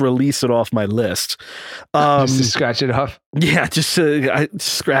 and I'll just release it off my list. Just to scratch it off. Yeah, just I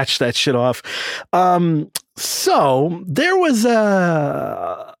scratch that shit off. So there was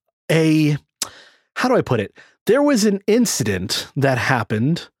a how do I put it? There was an incident that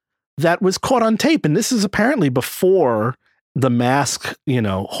happened that was caught on tape, and this is apparently before the mask,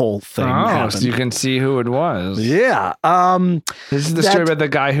 whole thing happened. So you can see who it was. Yeah. This is the story about the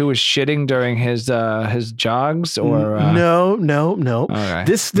guy who was shitting during his jogs, or no. Okay.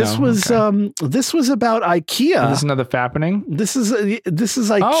 This was about IKEA. This is another fappening. This is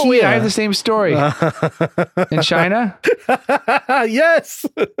IKEA. Oh wait, I have the same story. In China? Yes.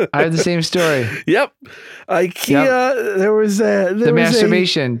 I have the same story. Yep. IKEA. Yep. There was the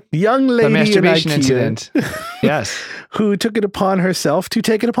masturbation young lady. The masturbation in IKEA, incident. Yes. Who took it upon herself to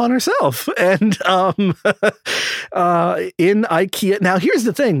take it upon herself. And in IKEA. Now, here's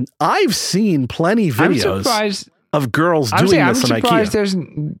the thing. I've seen plenty videos of girls doing this in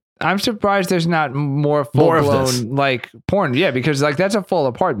IKEA. I'm surprised there's not more full-blown like porn. Yeah, because like that's a full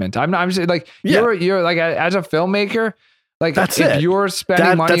apartment. I'm saying like you're like as a filmmaker, like if you're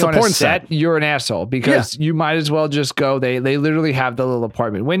spending money on a set, you're an asshole because you might as well just go. They literally have the little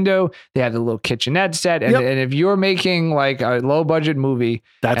apartment window. They have the little kitchenette set. And, and if you're making like a low budget movie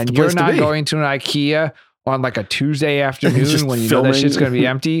and you're not going to an IKEA on like a Tuesday afternoon when you know that shit's going to be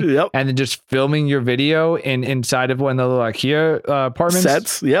empty and then just filming your video inside of one of the little IKEA apartments.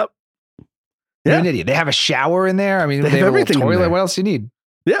 Sets. Yep. You're an idiot. They have a shower in there. I mean, they have everything. A toilet. What else do you need?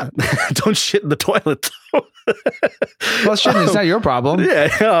 Yeah. Don't shit in the toilet. Well, shitting is not your problem. Yeah.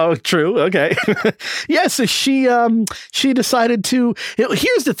 Oh, true. Okay. Yeah. So she decided to.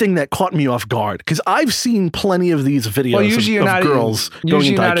 Here's the thing that caught me off guard because I've seen plenty of these videos of girls going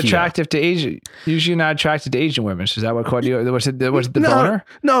into IKEA. Attractive to Asian. Usually not attracted to Asian women. Is that what caught you? Was it the boner?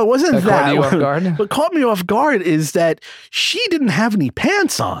 No, it wasn't that. Caught you off guard? What caught me off guard is that she didn't have any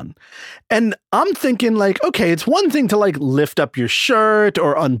pants on. And I'm thinking like, okay, it's one thing to like lift up your shirt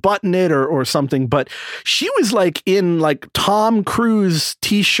or unbutton it or something, but she was like in like Tom Cruise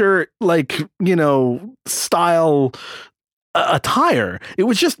t-shirt, like, style attire. It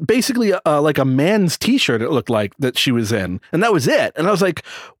was just basically like a man's t-shirt. It looked like that she was in, and that was it. And I was like,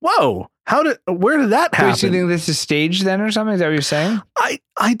 whoa, where did that happen? Do you think this is staged then or something? Is that what you're saying?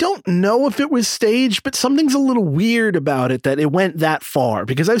 I don't know if it was staged, but something's a little weird about it that it went that far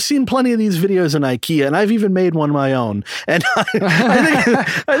because I've seen plenty of these videos in IKEA and I've even made one of my own. And I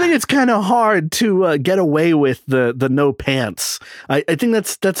think it's kind of hard to get away with the no pants. I think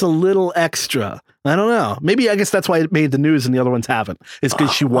that's a little extra. I don't know. Maybe I guess that's why it made the news and the other ones haven't. It's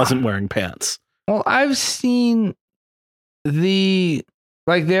because she wasn't wearing pants. Well, I've seen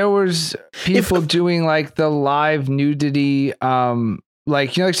there was people doing like the live nudity,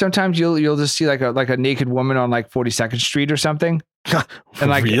 like sometimes you'll just see like a naked woman on like 42nd Street or something. And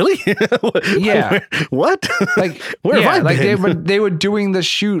like really? Yeah. What? Like where have I been? they were doing the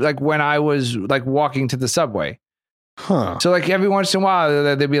shoot like when I was like walking to the subway. Huh. So like every once in a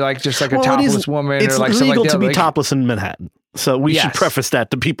while there'd be like just like a topless woman. It's or like legal to be like, topless in Manhattan. So we should preface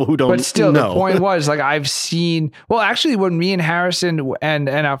that to people who don't know. But still, the point was like I've seen. Well, actually, when me and Harrison and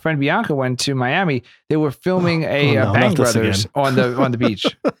our friend Bianca went to Miami, they were filming Bang Brothers on the beach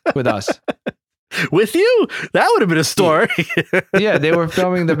with us. With you? That would have been a story. Yeah, they were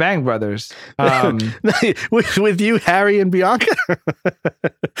filming the Bang Brothers. With you, Harry and Bianca?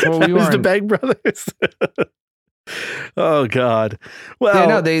 Well, we was the Bang Brothers. Oh God! Well, yeah,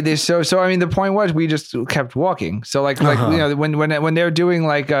 no, they so I mean, the point was we just kept walking. So like when they're doing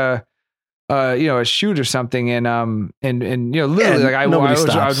like a shoot or something, and literally like I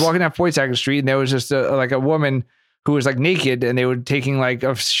was walking down 42nd Street, and there was just like a woman who was like naked, and they were taking like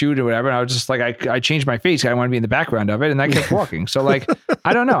a shoot or whatever, and I was just like I changed my face, I want to be in the background of it, and I kept walking. So like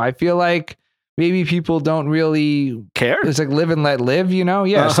I don't know, I feel like maybe people don't really care. It's like live and let live,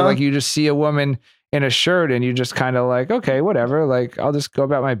 Yeah. So like you just see a woman in a shirt and you just kind of like, okay, whatever. Like, I'll just go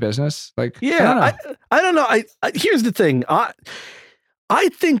about my business. Like, yeah, I don't know. Here's the thing. I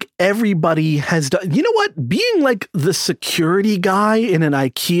think everybody has done, you know what? Being like the security guy in an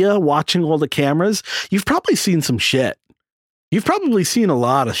IKEA watching all the cameras, you've probably seen some shit. You've probably seen a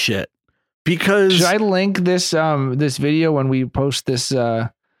lot of shit because. Should I link this video when we post this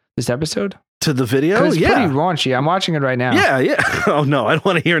episode? To the video? It's pretty raunchy. I'm watching it right now. Yeah. Oh no, I don't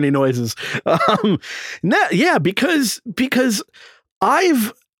want to hear any noises. Because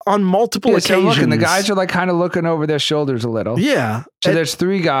I've on multiple occasions. So the guys are like kind of looking over their shoulders a little. Yeah. So there's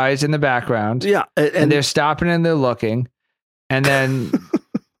three guys in the background. Yeah. And they're stopping and they're looking. And then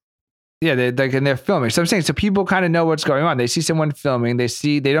Yeah, they're filming. So I'm saying, so people kind of know what's going on. They see someone filming.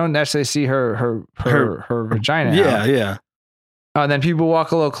 They don't necessarily see her vagina. Yeah, yeah. And then people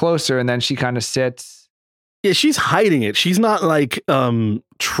walk a little closer, and then she kind of sits. Yeah, she's hiding it. She's not like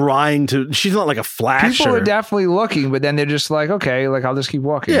trying to. She's not like a flasher. People are definitely looking, but then they're just like, okay, like I'll just keep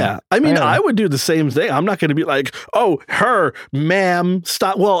walking. Yeah, I mean, I would do the same thing. I'm not going to be like, oh, her, ma'am,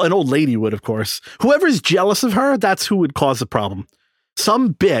 stop. Well, an old lady would, of course. Whoever's jealous of her, that's who would cause the problem.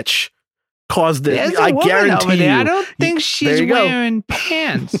 Some bitch caused it. I guarantee you. I don't think she's wearing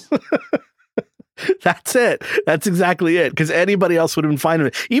pants. That's it. That's exactly it. Because anybody else would have been fine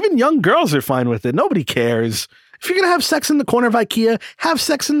with it. Even young girls are fine with it. Nobody cares. If you're going to have sex in the corner of IKEA, have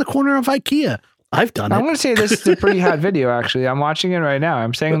sex in the corner of IKEA. I've done it. I'm going to say this is a pretty hot video, actually. I'm watching it right now.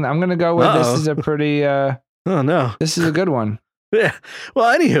 I'm saying I'm going to go with this is a pretty... oh, no. This is a good one. Yeah.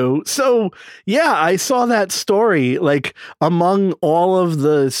 Well, anywho, so yeah, I saw that story, like among all of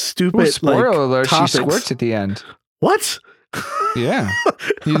the stupid spoiler alert, topics. She squirts at the end. What? Yeah.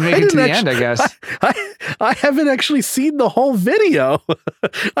 You make it to the end, I guess. I haven't actually seen the whole video.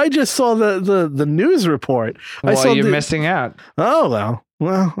 I just saw the news report. Well, you're missing out. Oh,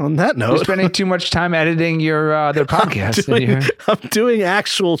 well, on that note. You're spending too much time editing your other podcast. I'm doing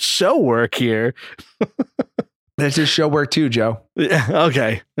actual show work here. This is show work too, Joe. Yeah,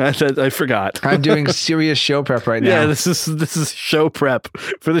 okay. I forgot. I'm doing serious show prep right now. Yeah, this is show prep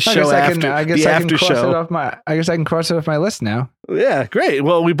for the show after. I guess I can cross it off my list now. Yeah, great.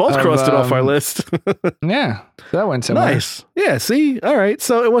 Well, we both crossed it off our list. Yeah, that went somewhere. Nice. Yeah. See, all right.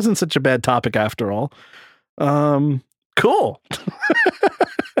 So it wasn't such a bad topic after all. Cool.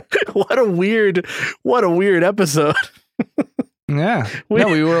 What a weird episode. Yeah.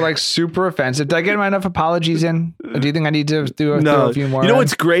 We were like super offensive. Did I get enough apologies in? Do you think I need to do a few more? You know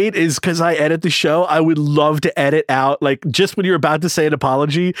what's great is because I edit the show, I would love to edit out, like, just when you're about to say an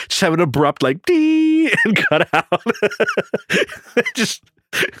apology, just have an abrupt, like, dee, and cut out. Just.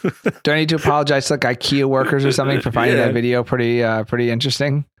 Do I need to apologize to like IKEA workers or something for finding that video pretty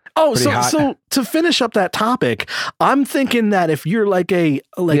interesting? Oh, so to finish up that topic, I'm thinking that if you're like the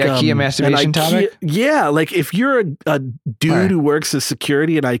IKEA masturbation topic, yeah, like if you're a dude who works as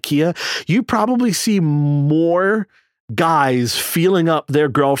security at IKEA, you probably see more guys feeling up their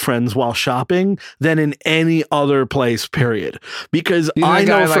girlfriends while shopping than in any other place, period. Because I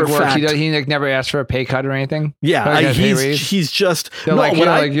know for a fact he like never asked for a pay cut or anything. Yeah, he's just you're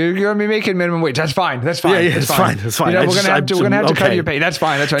gonna be making minimum wage. That's fine. Yeah, it's fine. You know, we're gonna have to cut your pay. That's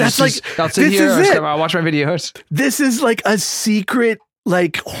fine. That's like I'll sit here. I'll watch my videos. This is like a secret,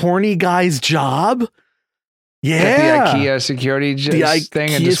 like horny guy's job. Yeah, like the IKEA security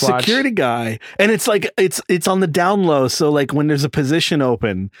thing, and just watch. Security guy, and it's like it's on the down low. So like when there's a position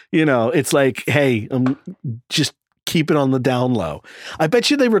open, you know, it's like, hey, just keep it on the down low. I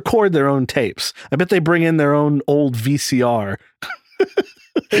bet you they record their own tapes. I bet they bring in their own old VCR.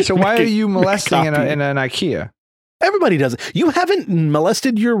 So why are you molesting in an IKEA? Everybody does it. You haven't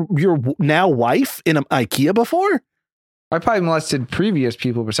molested your now wife in an IKEA before? I probably molested previous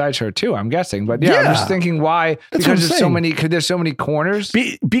people besides her too, I'm guessing. But yeah, I'm just thinking why? Because there's so many corners.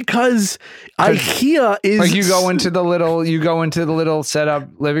 Because IKEA is like you go into the little setup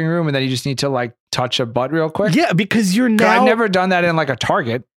living room and then you just need to like touch a butt real quick. Yeah, because you're now. I've never done that in like a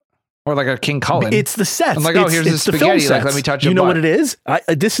Target. Or like a King Cullen. It's the sets. I'm like, here's the spaghetti. Like, let me touch it. You know what it is?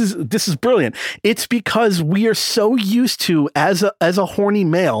 This is brilliant. It's because we are so used to, as a horny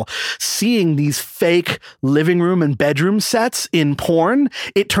male, seeing these fake living room and bedroom sets in porn.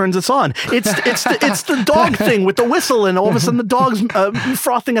 It turns us on. It's the dog thing with the whistle, and all of a sudden the dog's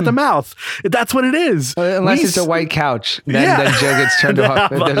frothing at the mouth. That's what it is. Unless it's a white couch, then Joe gets turned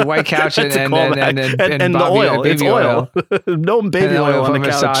off. There's a white couch and the oil. It's oil. No baby oil on the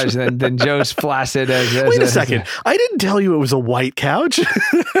couch. Then Joe's flaccid as wait a second. I didn't tell you it was a white couch.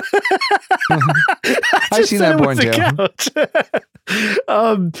 I've seen that porn, Joe.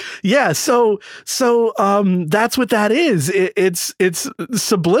 Yeah, so that's what that is. It's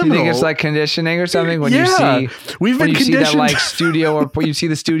subliminal. You think it's like conditioning or something when you see that like studio, or you see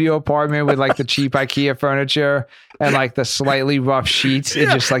the studio apartment with like the cheap IKEA furniture and like the slightly rough sheets,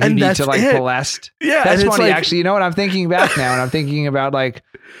 and just like you need to like molest. Yeah, that's funny. Like, actually, you know what? I'm thinking back now, and I'm thinking about like.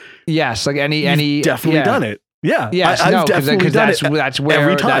 Yes, like any definitely done it. Yeah, yes, I've definitely done it.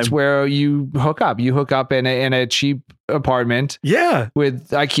 That's where you hook up. You hook up in a cheap apartment. Yeah,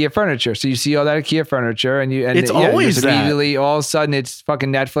 with IKEA furniture. So you see all that IKEA furniture, and it's always that. Immediately, all of a sudden, it's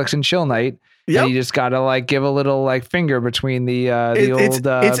fucking Netflix and chill night. And you just gotta like give a little like finger between the old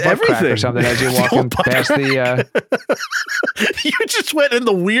butt crack or something as you're walking past the. You just went in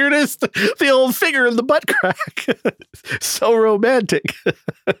the weirdest, the old finger in the butt crack. So romantic.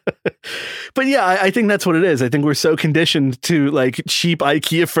 But yeah, I think that's what it is. I think we're so conditioned to like cheap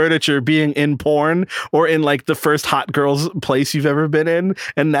IKEA furniture being in porn or in like the first hot girl's place you've ever been in,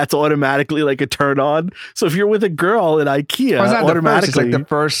 and that's automatically like a turn on. So if you're with a girl in IKEA, automatically it's like the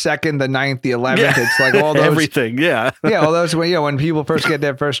first, second, the 9th, the 11th. Yeah. It's like all those everything. Yeah, all those when people first get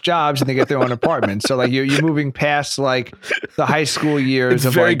their first jobs and they get their own apartments. So like you're moving past like the high school years it's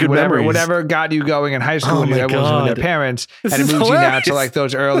of very like good whatever got you going in high school when you lived with their parents, and it moves you now to like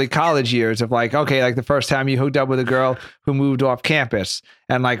those early college years of like, okay, like the first time you hooked up with a girl who moved off campus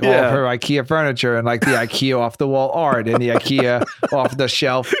and like all of her IKEA furniture and like the IKEA off the wall art and the IKEA off the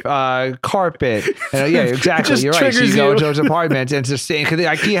shelf carpet. And exactly. You're right. So you go into those apartments and it's the same because the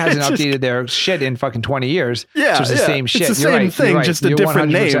IKEA hasn't updated their shit in fucking 20 years. Yeah. So it's the same shit. It's the same thing, just a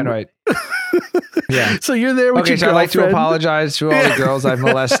different name. Right. Yeah. So you're there with your girlfriend. I'd like to apologize to all the girls I've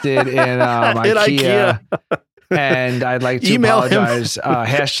molested in IKEA. And I'd like to apologize.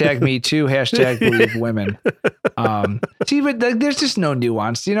 Hashtag me too. Hashtag believe women. See, but there's just no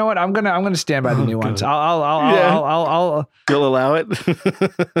nuance. You know what? I'm gonna stand by the nuance. I'll You'll allow it.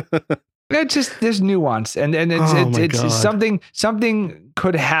 It's just there's nuance, and it's something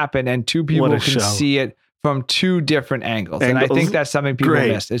could happen, and two people can see it from two different angles. And I think that's something people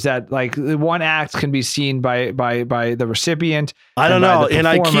miss, is that like the one act can be seen by the recipient. I don't know. In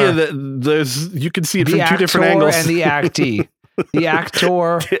IKEA, you can see it from two different angles. And the actee. The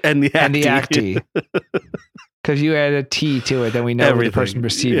actor and the actee. Because you add a T to it, then we know the person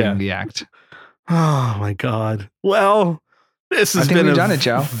receiving the act. Oh my God. Well, this has been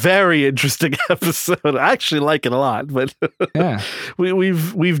a very interesting episode. I actually like it a lot, but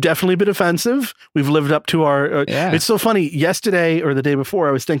we've definitely been offensive. We've lived up to our. It's so funny. Yesterday or the day before,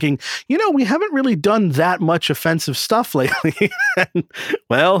 I was thinking, we haven't really done that much offensive stuff lately.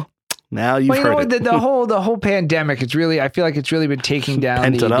 Well, now you've heard it. The whole pandemic. It's really. I feel like it's really been taking down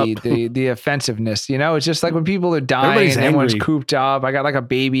the offensiveness. It's just like when people are dying and everyone's cooped up. I got like a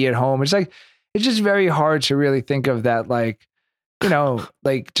baby at home. It's like it's just very hard to really think of that like.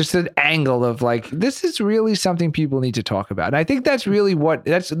 Like just an angle of like, this is really something people need to talk about. And I think that's really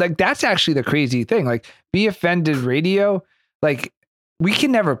that's actually the crazy thing. Like Be Offended Radio, like we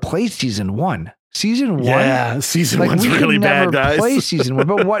can never play season 1. Season 1. Yeah, season 1's really bad, guys. Play season 1.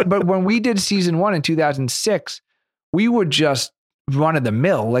 But when we did season 1 in 2006, we were just run of the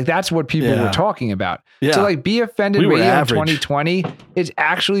mill. Like that's what people were talking about. Yeah. So like Be Offended Radio in 2020 is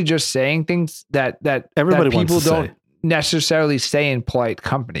actually just saying things that everybody that people wants to don't say. Necessarily say in polite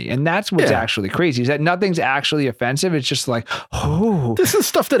company, and that's what's actually crazy, is that nothing's actually offensive. It's just like, this is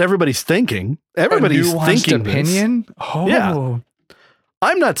stuff that everybody's thinking. Everybody's thinking opinion.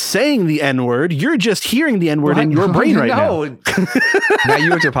 I'm not saying the N-word. You're just hearing the N-word in your brain right now. Now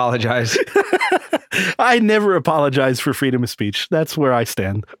you have to apologize. I never apologize for freedom of speech. That's where I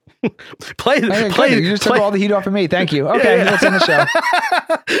stand. Play. You just took all the heat off of me. Thank you. Okay, let's end the show.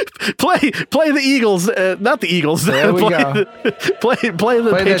 Play the Eagles. Not the Eagles. There we go. Play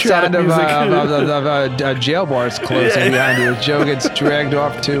the sound music. of jail bars closing behind you. Joe gets dragged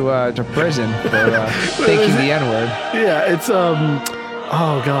off to prison for thinking the N-word. Yeah, it's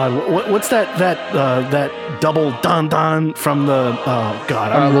oh God, what's that double dun from the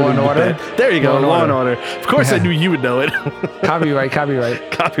I'm Law and Order. There you go, Law and Order. Of course, I knew you would know it. Copyright.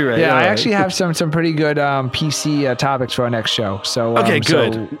 Yeah, I actually have some pretty good PC topics for our next show. So okay,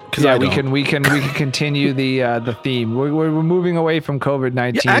 good. Yeah, we can continue the theme. We're moving away from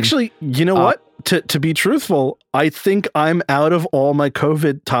COVID-19. Yeah, actually, you know what? To be truthful, I think I'm out of all my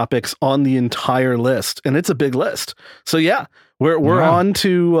COVID topics on the entire list, and it's a big list. So yeah. We're on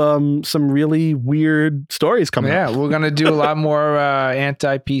to some really weird stories coming up. Yeah, we're going to do a lot more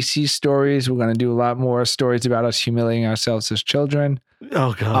anti-PC stories. We're going to do a lot more stories about us humiliating ourselves as children.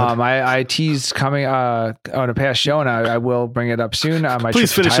 Oh, God. I teased coming on a past show, and I will bring it up soon. My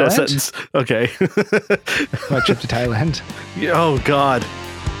Please trip finish to that sentence. Okay. My trip to Thailand. Oh, God.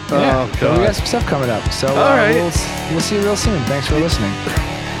 Yeah, oh, God. We got some stuff coming up. So all right. We'll see you real soon. Thanks for listening.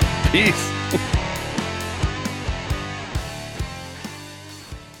 Peace.